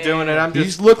 not even doing it. I'm just.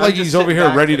 He's look like I'm just he's over sitting here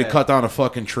back ready to today. cut down a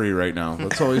fucking tree right now.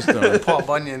 That's all he's doing. Paul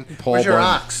Bunyan. Paul Where's your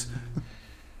Bunyan. ox?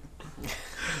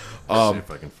 See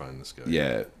if I can find this guy.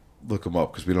 Yeah, look him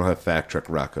up because we don't have fact check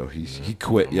Rocco. He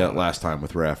quit last time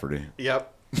with Rafferty.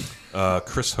 Yep.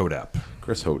 Chris Hodap.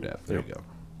 Chris Hodap. There you go.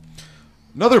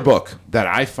 Another book that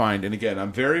I find, and again,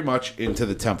 I'm very much into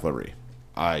the Templary.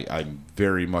 I'm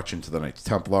very much into the Knights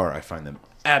Templar. I find them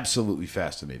absolutely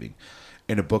fascinating.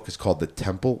 And a book is called The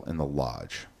Temple and the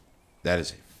Lodge. That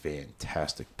is a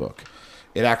fantastic book.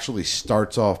 It actually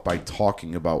starts off by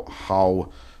talking about how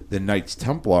the Knights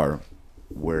Templar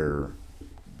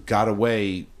got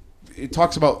away. It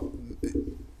talks about.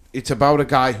 It's about a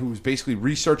guy who's basically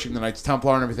researching the Knights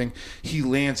Templar and everything. He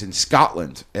lands in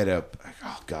Scotland at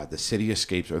the city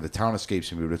escapes, or the town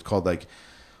escapes me, but it's called like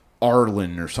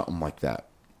Arlen or something like that.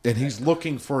 And he's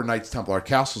looking for Knights Templar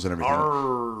castles and everything.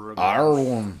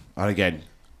 Arlen. And again,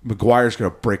 McGuire's going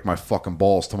to break my fucking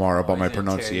balls tomorrow about my He's gonna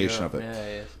tear you pronunciation up. of it. Yeah,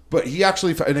 he is. But he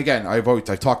actually, and again, I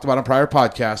talked about on prior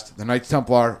podcast, the Knights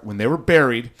Templar, when they were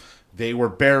buried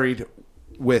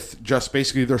with just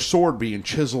basically their sword being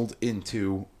chiseled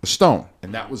into a stone.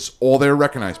 And that was all they were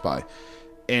recognized by.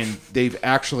 And they've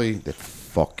actually, the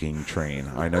fucking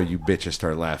train. I know you bitches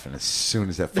start laughing as soon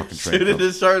as that fucking train As soon comes.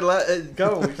 as it started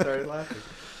going, we started laughing.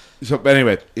 So, but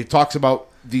anyway, it talks about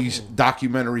these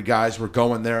documentary guys were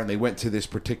going there and they went to this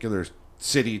particular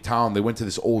city, town. They went to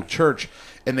this old church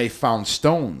and they found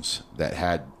stones that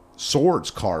had swords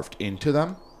carved into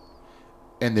them.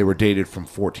 And they were dated from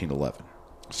 1411.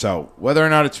 So, whether or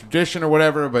not it's tradition or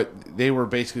whatever, but they were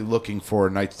basically looking for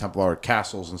Knights Templar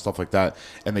castles and stuff like that,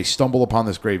 and they stumble upon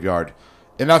this graveyard,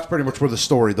 and that's pretty much where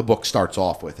the book starts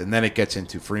off with, and then it gets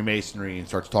into Freemasonry and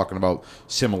starts talking about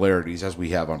similarities, as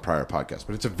we have on prior podcasts.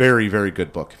 But it's a very, very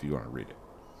good book if you want to read it.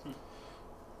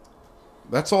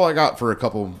 That's all I got for a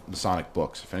couple Masonic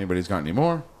books. If anybody's got any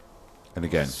more, and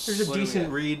again, There's a What do we decent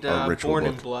got? read, A ritual Born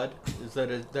in book. Blood. Is that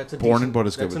a that's a Born decent, in Blood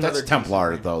is good, but that's another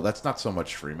Templar decent read. though. That's not so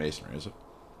much Freemasonry, is it?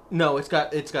 No, it's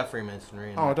got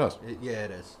Freemasonry. In Oh, it does. Yeah,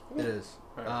 it is. It is.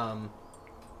 Alright.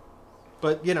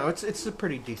 But you know, it's a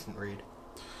pretty decent read.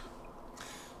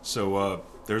 So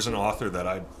there's an author that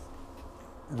I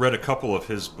read a couple of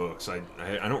his books. I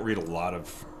don't read a lot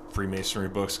of Freemasonry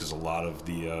books because a lot of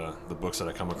the books that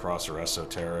I come across are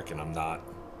esoteric, and I'm not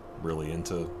really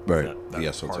into Right, that the part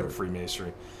esoteric. of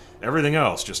Freemasonry. Everything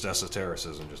else, just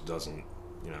esotericism, just doesn't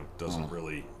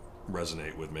really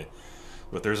resonate with me.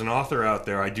 But there's an author out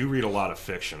there. I do read a lot of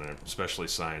fiction, especially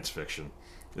science fiction.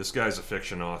 This guy's a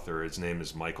fiction author. His name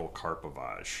is Michael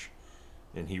Karpovage.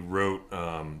 And he wrote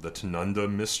the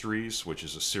Tanunda Mysteries, which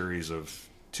is a series of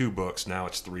 2 books. Now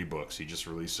it's 3 books. He just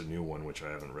released a new one, which I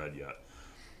haven't read yet.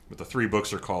 But the 3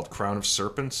 books are called Crown of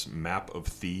Serpents, Map of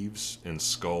Thieves, and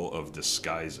Skull of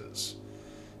Disguises.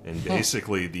 And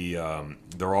basically,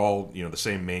 they're all the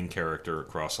same main character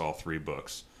across all 3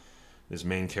 books. His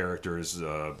main character is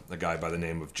a guy by the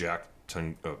name of Jake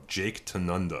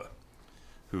Tanunda,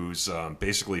 who's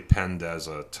basically penned as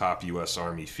a top U.S.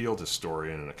 Army field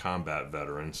historian and a combat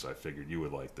veteran, so I figured you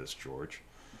would like this, George.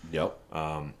 Yep.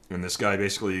 And this guy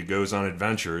basically goes on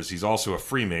adventures. He's also a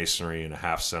Freemasonry and a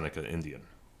half Seneca Indian.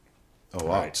 Oh,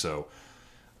 wow. Right, so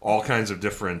all kinds of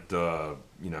different,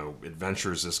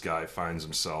 adventures this guy finds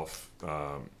himself,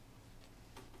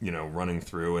 running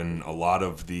through, and a lot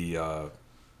of the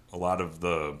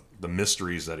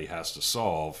mysteries that he has to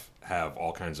solve have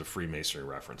all kinds of Freemasonry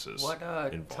references. What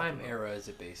involved time in them. era is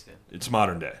it based in? It's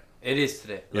modern day. It is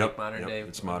today. Yep, Modern day.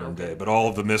 It's modern Okay. day, but all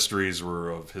of the mysteries were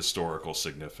of historical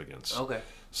significance. Okay.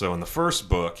 So in the first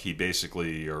book,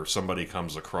 somebody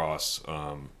comes across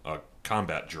a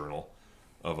combat journal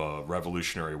of a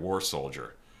Revolutionary War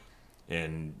soldier,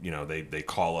 and they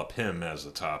call up him as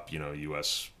the top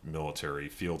U.S. military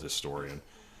field historian,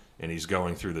 and he's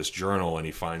going through this journal and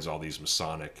he finds all these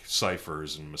Masonic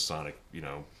ciphers and Masonic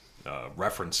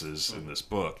references in this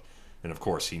book. And of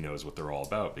course, he knows what they're all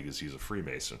about because he's a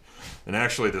Freemason. And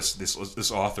actually,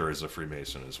 this author is a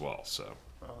Freemason as well. So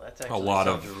Well, that's a actually lot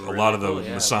of something the really cool.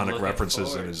 Yeah, Masonic I'm looking references in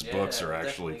forward. his Yeah, books are I'll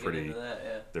actually definitely get into that,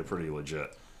 yeah. they're pretty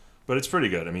legit. But it's pretty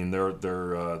good. I mean, they're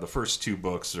the first 2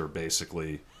 books are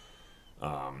basically,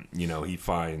 he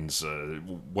finds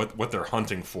what they're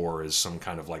hunting for is some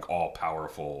kind of like all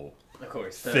powerful Of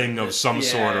course, thing of some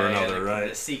sort or another, the, right?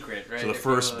 The secret, right? So the If you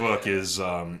first will, book yeah. is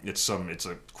it's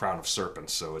a crown of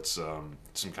serpents, so it's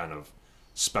some kind of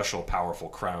special powerful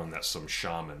crown that some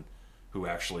shaman, who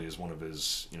actually is one of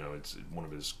his it's one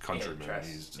of his countrymen.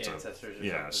 Ancestors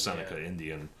or Seneca something,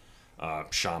 Indian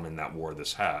shaman that wore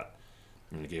this hat.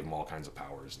 And it gave them all kinds of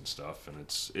powers and stuff, and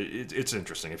it's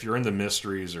interesting. If you're into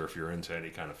mysteries or if you're into any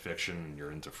kind of fiction and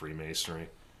you're into Freemasonry,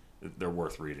 they're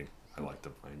worth reading. I like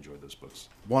them. I enjoy those books.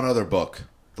 One other book,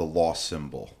 The Lost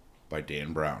Symbol by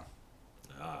Dan Brown.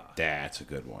 That's a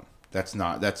good one.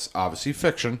 That's obviously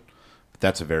fiction, but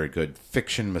that's a very good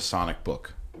fiction Masonic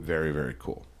book. Very, very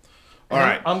cool. All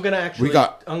right. I'm gonna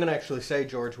actually say,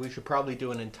 George, we should probably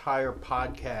do an entire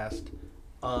podcast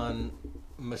on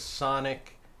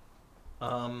Masonic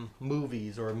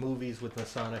movies or movies with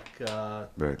Masonic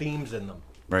themes in them.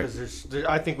 Right. Because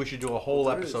I think we should do a whole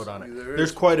episode on it.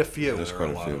 There's quite a few. There's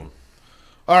quite a few.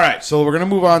 All right, so we're going to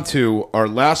move on to our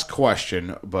last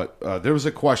question, but there was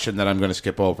a question that I'm going to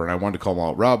skip over, and I wanted to call him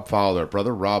out. Rob Fowler,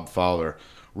 brother Rob Fowler,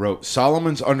 wrote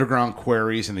Solomon's Underground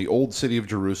Quarries in the Old City of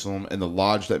Jerusalem and the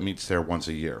lodge that meets there once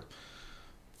a year.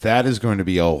 That is going to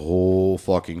be a whole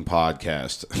fucking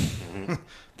podcast.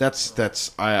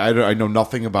 I know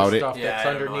nothing about the it. Stuff that's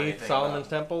underneath Solomon's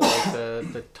Temple, like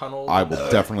the tunnel. I will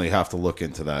definitely have to look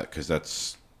into that because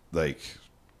that's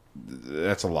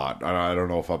a lot. I don't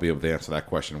know if I'll be able to answer that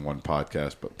question in one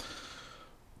podcast, but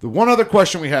the one other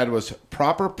question we had was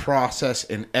proper process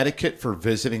and etiquette for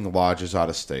visiting lodges out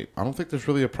of state. I don't think there's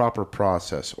really a proper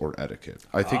process or etiquette.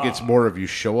 I think it's more of you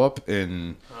show up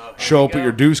with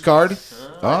your dues card. I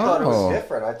thought it was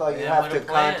different. I thought you have to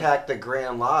contact the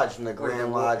Grand Lodge, and the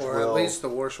Grand Lodge or will... at least the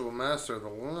worshipful master of the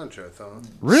lodge, I thought.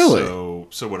 Really?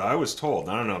 So what I was told,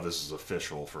 I don't know if this is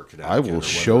official for Connecticut. I will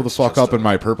show the fuck up in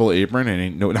my purple apron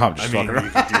and no, I'm just fucking around.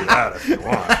 You can do that if you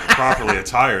want. If you're properly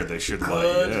attired, they should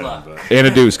let you in. But And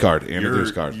a dues card. And a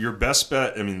dues card. Your best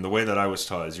bet, the way that I was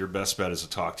taught is your best bet is to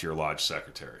talk to your lodge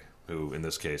secretary, who in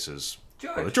this case is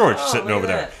Brother George sitting over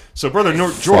there. So, Brother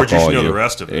George, you should know the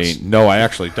rest of this. No, I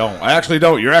actually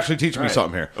don't. You're actually teaching me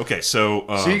something here. Okay, so...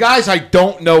 see, guys, I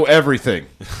don't know everything.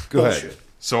 Go ahead.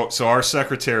 So our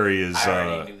secretary is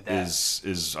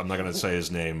I'm not going to say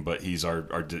his name, but he's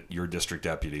your district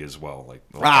deputy as well.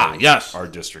 Yes. Our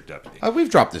district deputy. We've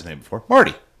dropped his name before.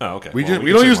 Marty. Oh, okay. We don't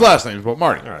use last names, but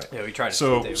Marty. All right. Yeah, we tried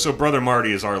to. So Brother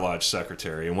Marty is our lodge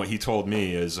secretary, and what he told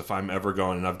me is if I'm ever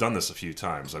going, and I've done this a few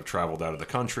times, I've traveled out of the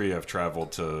country, I've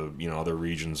traveled to other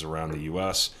regions around the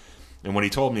U.S., and what he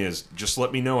told me is just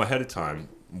let me know ahead of time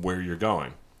where you're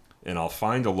going, and I'll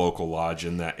find a local lodge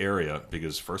in that area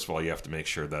because first of all, you have to make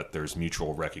sure that there's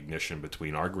mutual recognition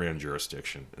between our grand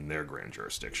jurisdiction and their grand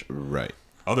jurisdiction. Right.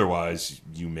 Otherwise,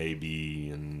 you may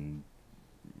be in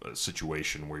a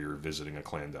situation where you're visiting a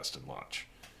clandestine lodge,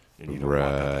 and you don't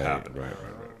want that to happen. Right.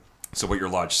 So what your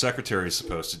lodge secretary is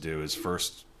supposed to do is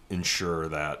first ensure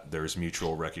that there's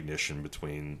mutual recognition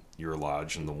between your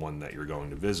lodge and the one that you're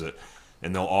going to visit,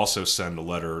 and they'll also send a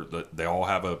letter that they all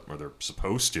have or they're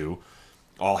supposed to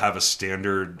all have a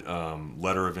standard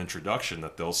letter of introduction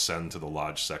that they'll send to the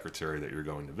lodge secretary that you're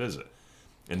going to visit.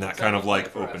 And that kind of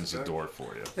opens the door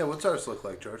for you. Yeah, what's ours look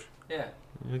like, George? Yeah.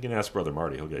 You can ask Brother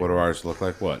Marty. He'll get What you. do ours look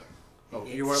like? What? Oh,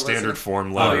 you weren't Standard listening?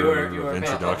 form letter you were of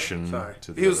introduction. Sorry.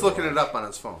 To the He was other looking lodge. it up on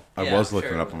his phone. I Yeah, was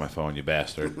looking sure. it up on my phone, you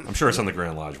bastard. I'm sure it's on the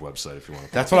Grand Lodge website if you want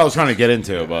to. That's what I was trying to get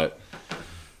into, but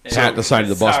Pat decided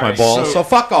to bust my Sorry. balls. So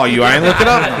fuck all you. I ain't looking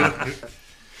up.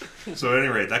 So at any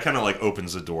rate, that kind of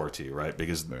opens the door to you, right?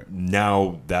 Because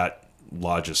now that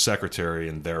lodge's secretary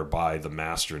and thereby the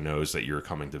master knows that you're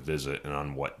coming to visit and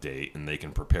on what date, and they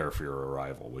can prepare for your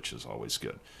arrival, which is always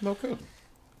good. No good.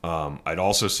 I'd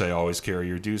also say always carry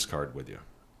your dues card with you,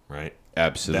 right?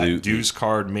 Absolutely. That dues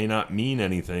card may not mean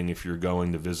anything if you're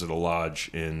going to visit a lodge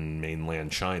in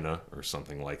mainland China or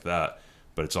something like that,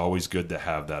 but it's always good to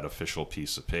have that official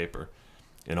piece of paper,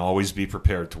 and always be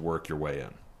prepared to work your way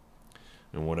in.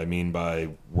 And what I mean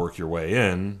by work your way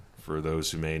in, for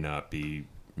those who may not be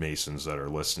Masons that are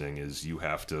listening, is you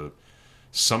have to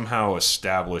somehow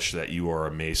establish that you are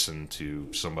a Mason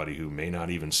to somebody who may not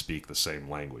even speak the same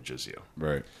language as you.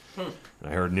 Right. And I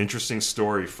heard an interesting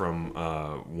story from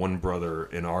one brother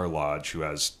in our lodge who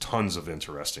has tons of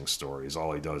interesting stories.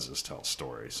 All he does is tell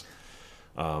stories.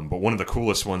 But one of the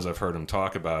coolest ones I've heard him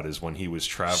talk about is when he was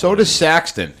traveling. So does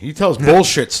Saxton. He tells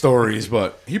bullshit stories,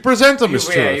 but he presents them as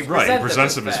truth. Right, he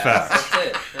presents them as facts. That's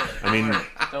it. I mean,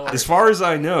 Don't worry. as far as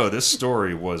I know, this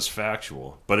story was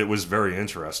factual, but it was very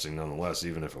interesting nonetheless,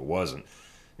 even if it wasn't.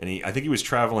 And I think he was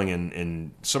traveling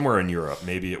in somewhere in Europe,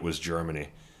 maybe it was Germany,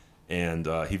 and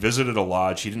he visited a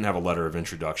lodge. He didn't have a letter of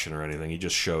introduction or anything. He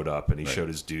just showed up, and he showed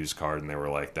his dues card, and they were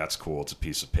like, "That's cool. It's a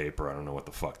piece of paper. I don't know what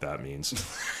the fuck that means."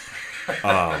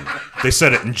 They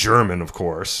said it in German, of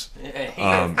course. Yeah, he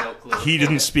has no clue. He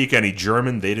didn't speak any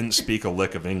German. They didn't speak a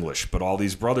lick of English. But all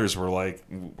these brothers were like,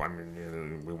 I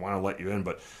mean, we want to let you in.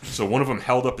 But so one of them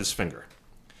held up his finger.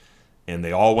 And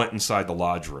they all went inside the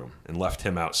lodge room and left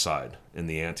him outside in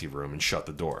the ante room and shut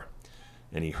the door.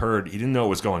 And he didn't know what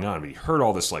was going on, but he heard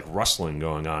all this like rustling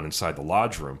going on inside the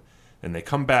lodge room. And they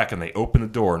come back and they open the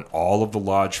door, and all of the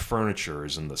lodge furniture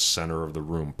is in the center of the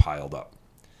room piled up.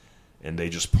 And they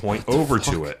just point over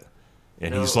to it.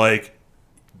 And he's like,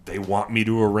 they want me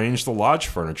to arrange the lodge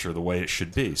furniture the way it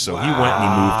should be. So he went and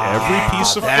he moved every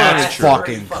piece of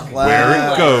furniture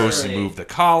where it goes. He moved the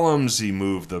columns, he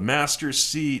moved the master's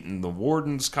seat and the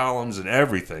warden's columns and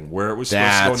everything where it was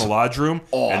supposed to go in the lodge room.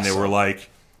 Awesome. And they were like,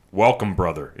 "Welcome,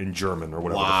 brother," in German or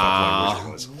whatever the fuck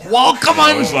language it was. Welcome on.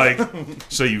 I was like,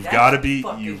 so you've got to be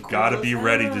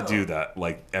ready to do that.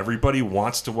 Like everybody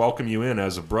wants to welcome you in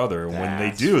as a brother, and when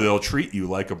they do, they'll treat you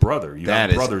like a brother. You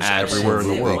have brothers everywhere in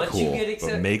the world,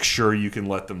 but make sure you can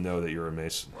let them know that you're a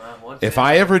Mason. If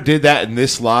I ever did that in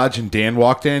this lodge and Dan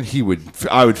walked in,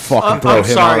 I would fucking throw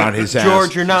him out on his ass.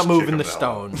 George, you're not moving the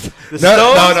stones. The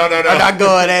No. are not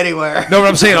going anywhere. No, but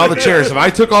I'm saying all the chairs. If I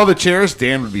took all the chairs,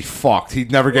 Dan would be fucked.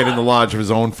 He'd never get in the lodge of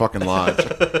his own fucking lodge.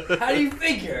 How do you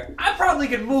figure? I probably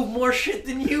could move more shit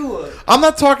than you would. I'm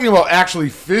not talking about actually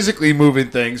physically moving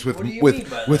things with What do you mean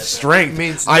by that? strength. It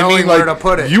means I knowing mean, where like, to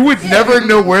put it. you would never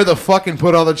know where to fucking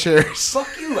put all the chairs. Fuck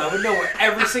you. I would know where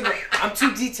every single... I'm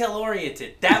too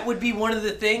detail-oriented. That would be one of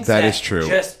the things That is true.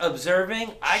 Just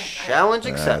observing, Challenge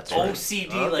accepted.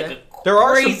 OCD like a There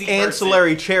are some crazy person.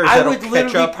 ancillary chairs I that'll would catch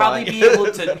literally up probably on be you.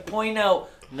 able to point out,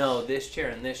 no, this chair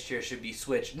and this chair should be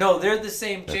switched. No, they're the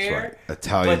same That's chair. right.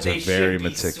 Italians but they are very should be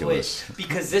meticulous. switched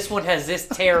because this one has this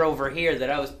tear over here that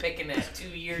I was picking at 2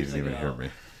 years You ago. didn't even hear me.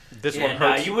 This Yeah, one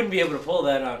hurts. you wouldn't be able to pull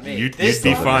that on me. You'd This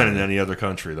be one- fine in any other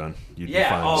country then. You'd be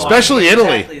fine. Especially Italy.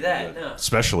 Exactly that. No.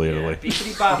 Especially Italy.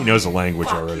 Bippity-bop. He knows the language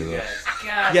Fuck already, you though. guys.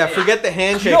 God Yeah, damn. forget the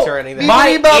handshakes No, or anything.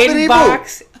 My Bippity-boppity-boo.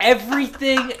 inbox,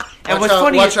 everything, and what's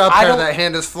funny watch is out I there, don't, that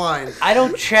hand is flying. I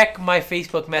don't check my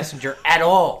Facebook Messenger at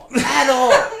all,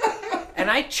 And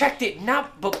I checked it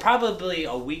but probably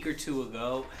a week or two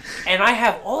ago, and I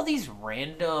have all these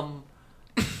random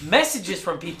messages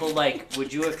from people like,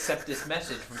 "Would you accept this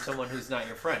message from someone who's not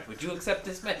your friend? Would you accept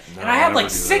this message?" No, And I have I like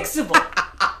never do 6 of them.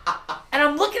 And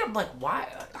I'm looking, I'm like, why?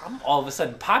 I'm all of a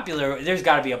sudden popular. There's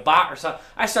got to be a bot or something.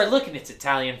 I start looking, it's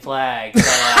Italian flags.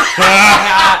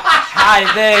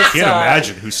 Hi, this. Can't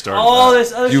imagine who started all that.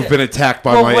 this other You've shit. been attacked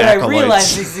by Well, my what I acolytes.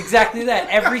 realized is exactly that.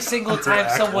 Every single time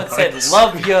someone said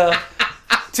 "love you"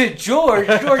 to George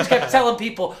kept telling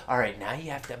people, "All right, now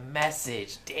you have to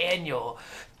message Daniel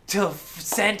to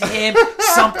send him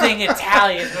something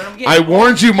Italian." And I'm getting I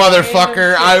warned you,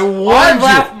 motherfucker. I warned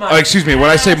laughed you. my Oh, excuse me. When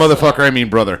I say ass motherfucker, I mean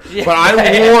brother. But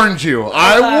I warned you.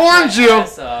 I warned you.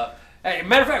 Hey,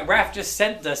 matter of fact, Raph just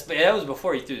sent us, but that was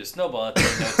before he threw the snowball at the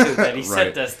window, too, that he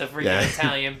sent us the freaking Yeah.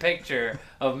 Italian picture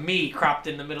of me cropped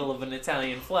in the middle of an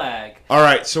Italian flag. All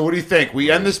right. So what do you think?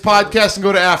 We end this podcast and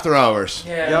go to after hours.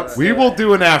 Yeah, Yep. We will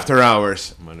do an after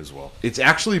hours. Might as well. It's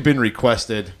actually been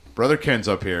requested. Brother Ken's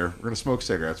up here. We're gonna smoke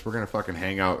cigarettes. We're gonna fucking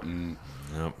hang out and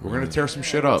Yep. we're gonna tear some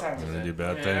shit up. We're gonna do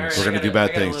bad Yeah, things. alright. We're gonna I do got bad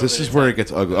a things. little This bit is of where time. it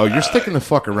gets ugly. Oh, you're sticking the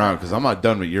fuck around because I'm not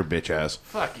done with your bitch ass.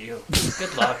 Fuck you.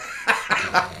 Good luck.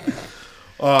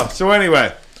 So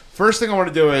anyway, first thing I want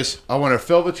to do is I want to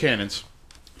fill the cannons.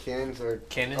 Cannons are.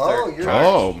 Cannons Oh, are you're. charged.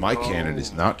 Oh, my cannon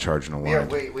is not charging a We are,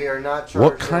 line. we are not charged.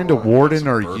 What kind of warden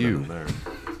are Bourbon you? in there.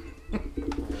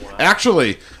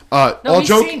 Actually, No, all he's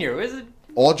senior. Is it?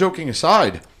 all joking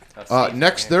aside, Steve,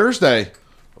 next yeah. Thursday,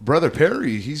 Brother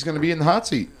Perry, he's going to be in the hot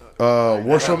seat.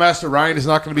 War Show Master Ryan is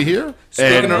not going to be here.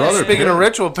 Speaking Brother of Perry-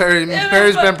 ritual,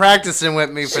 Perry's been practicing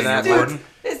with me for that. Dude,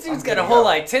 this dude's got a whole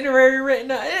itinerary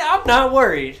written out. I'm not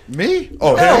worried. Me?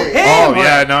 Oh, No, him? him. Oh,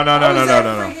 yeah, no. I was at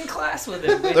freaking class with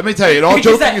him. Let me tell you, all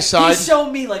Because joking aside, he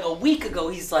showed me like a week ago.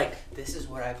 He's like, "This is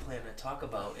what I plan to talk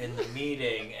about in the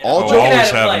meeting." And All I'm joking- looking at Always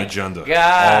him have an like, agenda.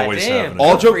 God Always damn. have an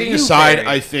all Good for joking you, aside, Barry.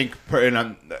 I think,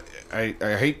 and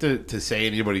I hate to say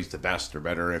anybody's the best or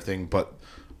better or anything, but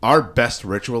our best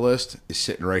ritualist is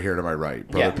sitting right here to my right,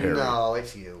 Brother Yeah. Perry. No,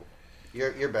 it's you.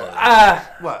 You're better.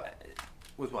 What?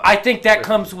 With what? I think that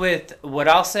comes with what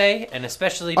I'll say, and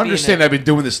especially being Understand, I've been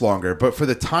doing this longer, but for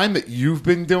the time that you've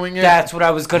been doing it, that's what I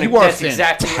was going to. You are That's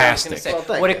exactly what I was going to fantastic. say. Well,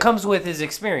 thank what you. it comes with is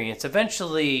experience.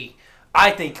 Eventually,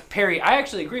 I think Perry. I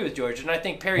actually agree with George, and I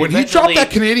think Perry. when he eventually, dropped that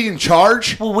Canadian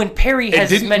charge well, when Perry and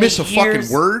has as didn't many miss a years,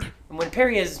 fucking word, when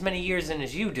Perry has as many years in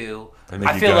as you do, I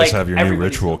think you feel guys like have your new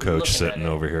everybody's ritual looking coach at sitting it.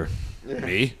 over here.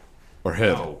 me or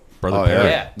him? Brother Oh, Perry.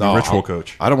 yeah. Your ritual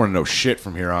coach. I don't want to know shit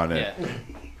from here on in. Yeah.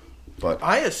 But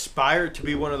I aspire to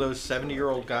be one of those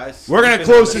 70-year-old guys. we're gonna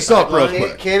close this up real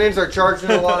quick. Cannons are charging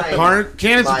the line.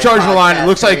 Cannons My are charging the line. It podcast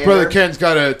looks like Brother commander. Ken's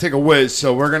got to take a whiz,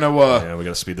 so we're gonna. Yeah, we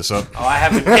gotta speed this up. Oh, I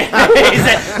haven't. He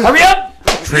said, "Hurry up!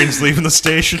 Train's leaving the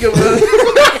station.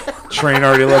 Train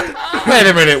already left. Wait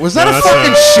a minute. Was that No, a that's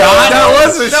fucking not- shot? No, it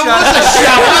wasn't.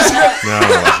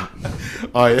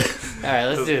 Oh, yeah. All right,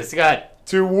 let's do this. Go ahead.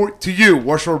 To you,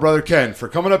 Worshipful Brother Ken, for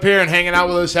coming up here and hanging out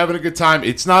with us, having a good time.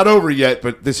 It's not over yet,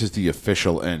 but this is the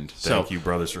official end. Thank you,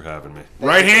 brothers, for having me.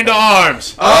 Right hand to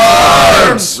arms.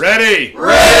 Arms! Ready.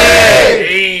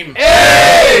 Aim.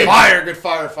 Fire. Good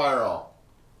fire. Fire all.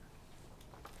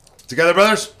 Together,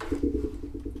 brothers.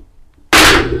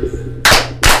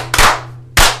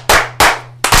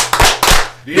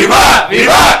 Viva!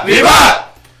 Viva! Viva!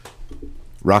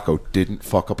 Rocco didn't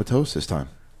fuck up a toast this time.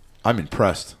 I'm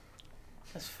impressed.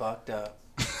 That's fucked up.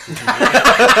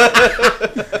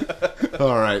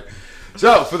 All right.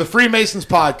 So, for the Freemasons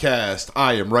podcast,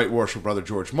 I am Right Worshipful Brother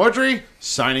George Mudry,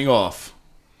 signing off.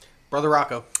 Brother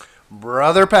Rocco.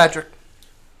 Brother Patrick.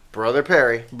 Brother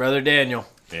Perry. Brother Daniel.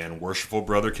 And worshipful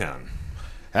brother Ken.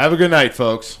 Have a good night,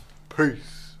 folks.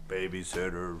 Peace.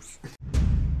 Babysitters.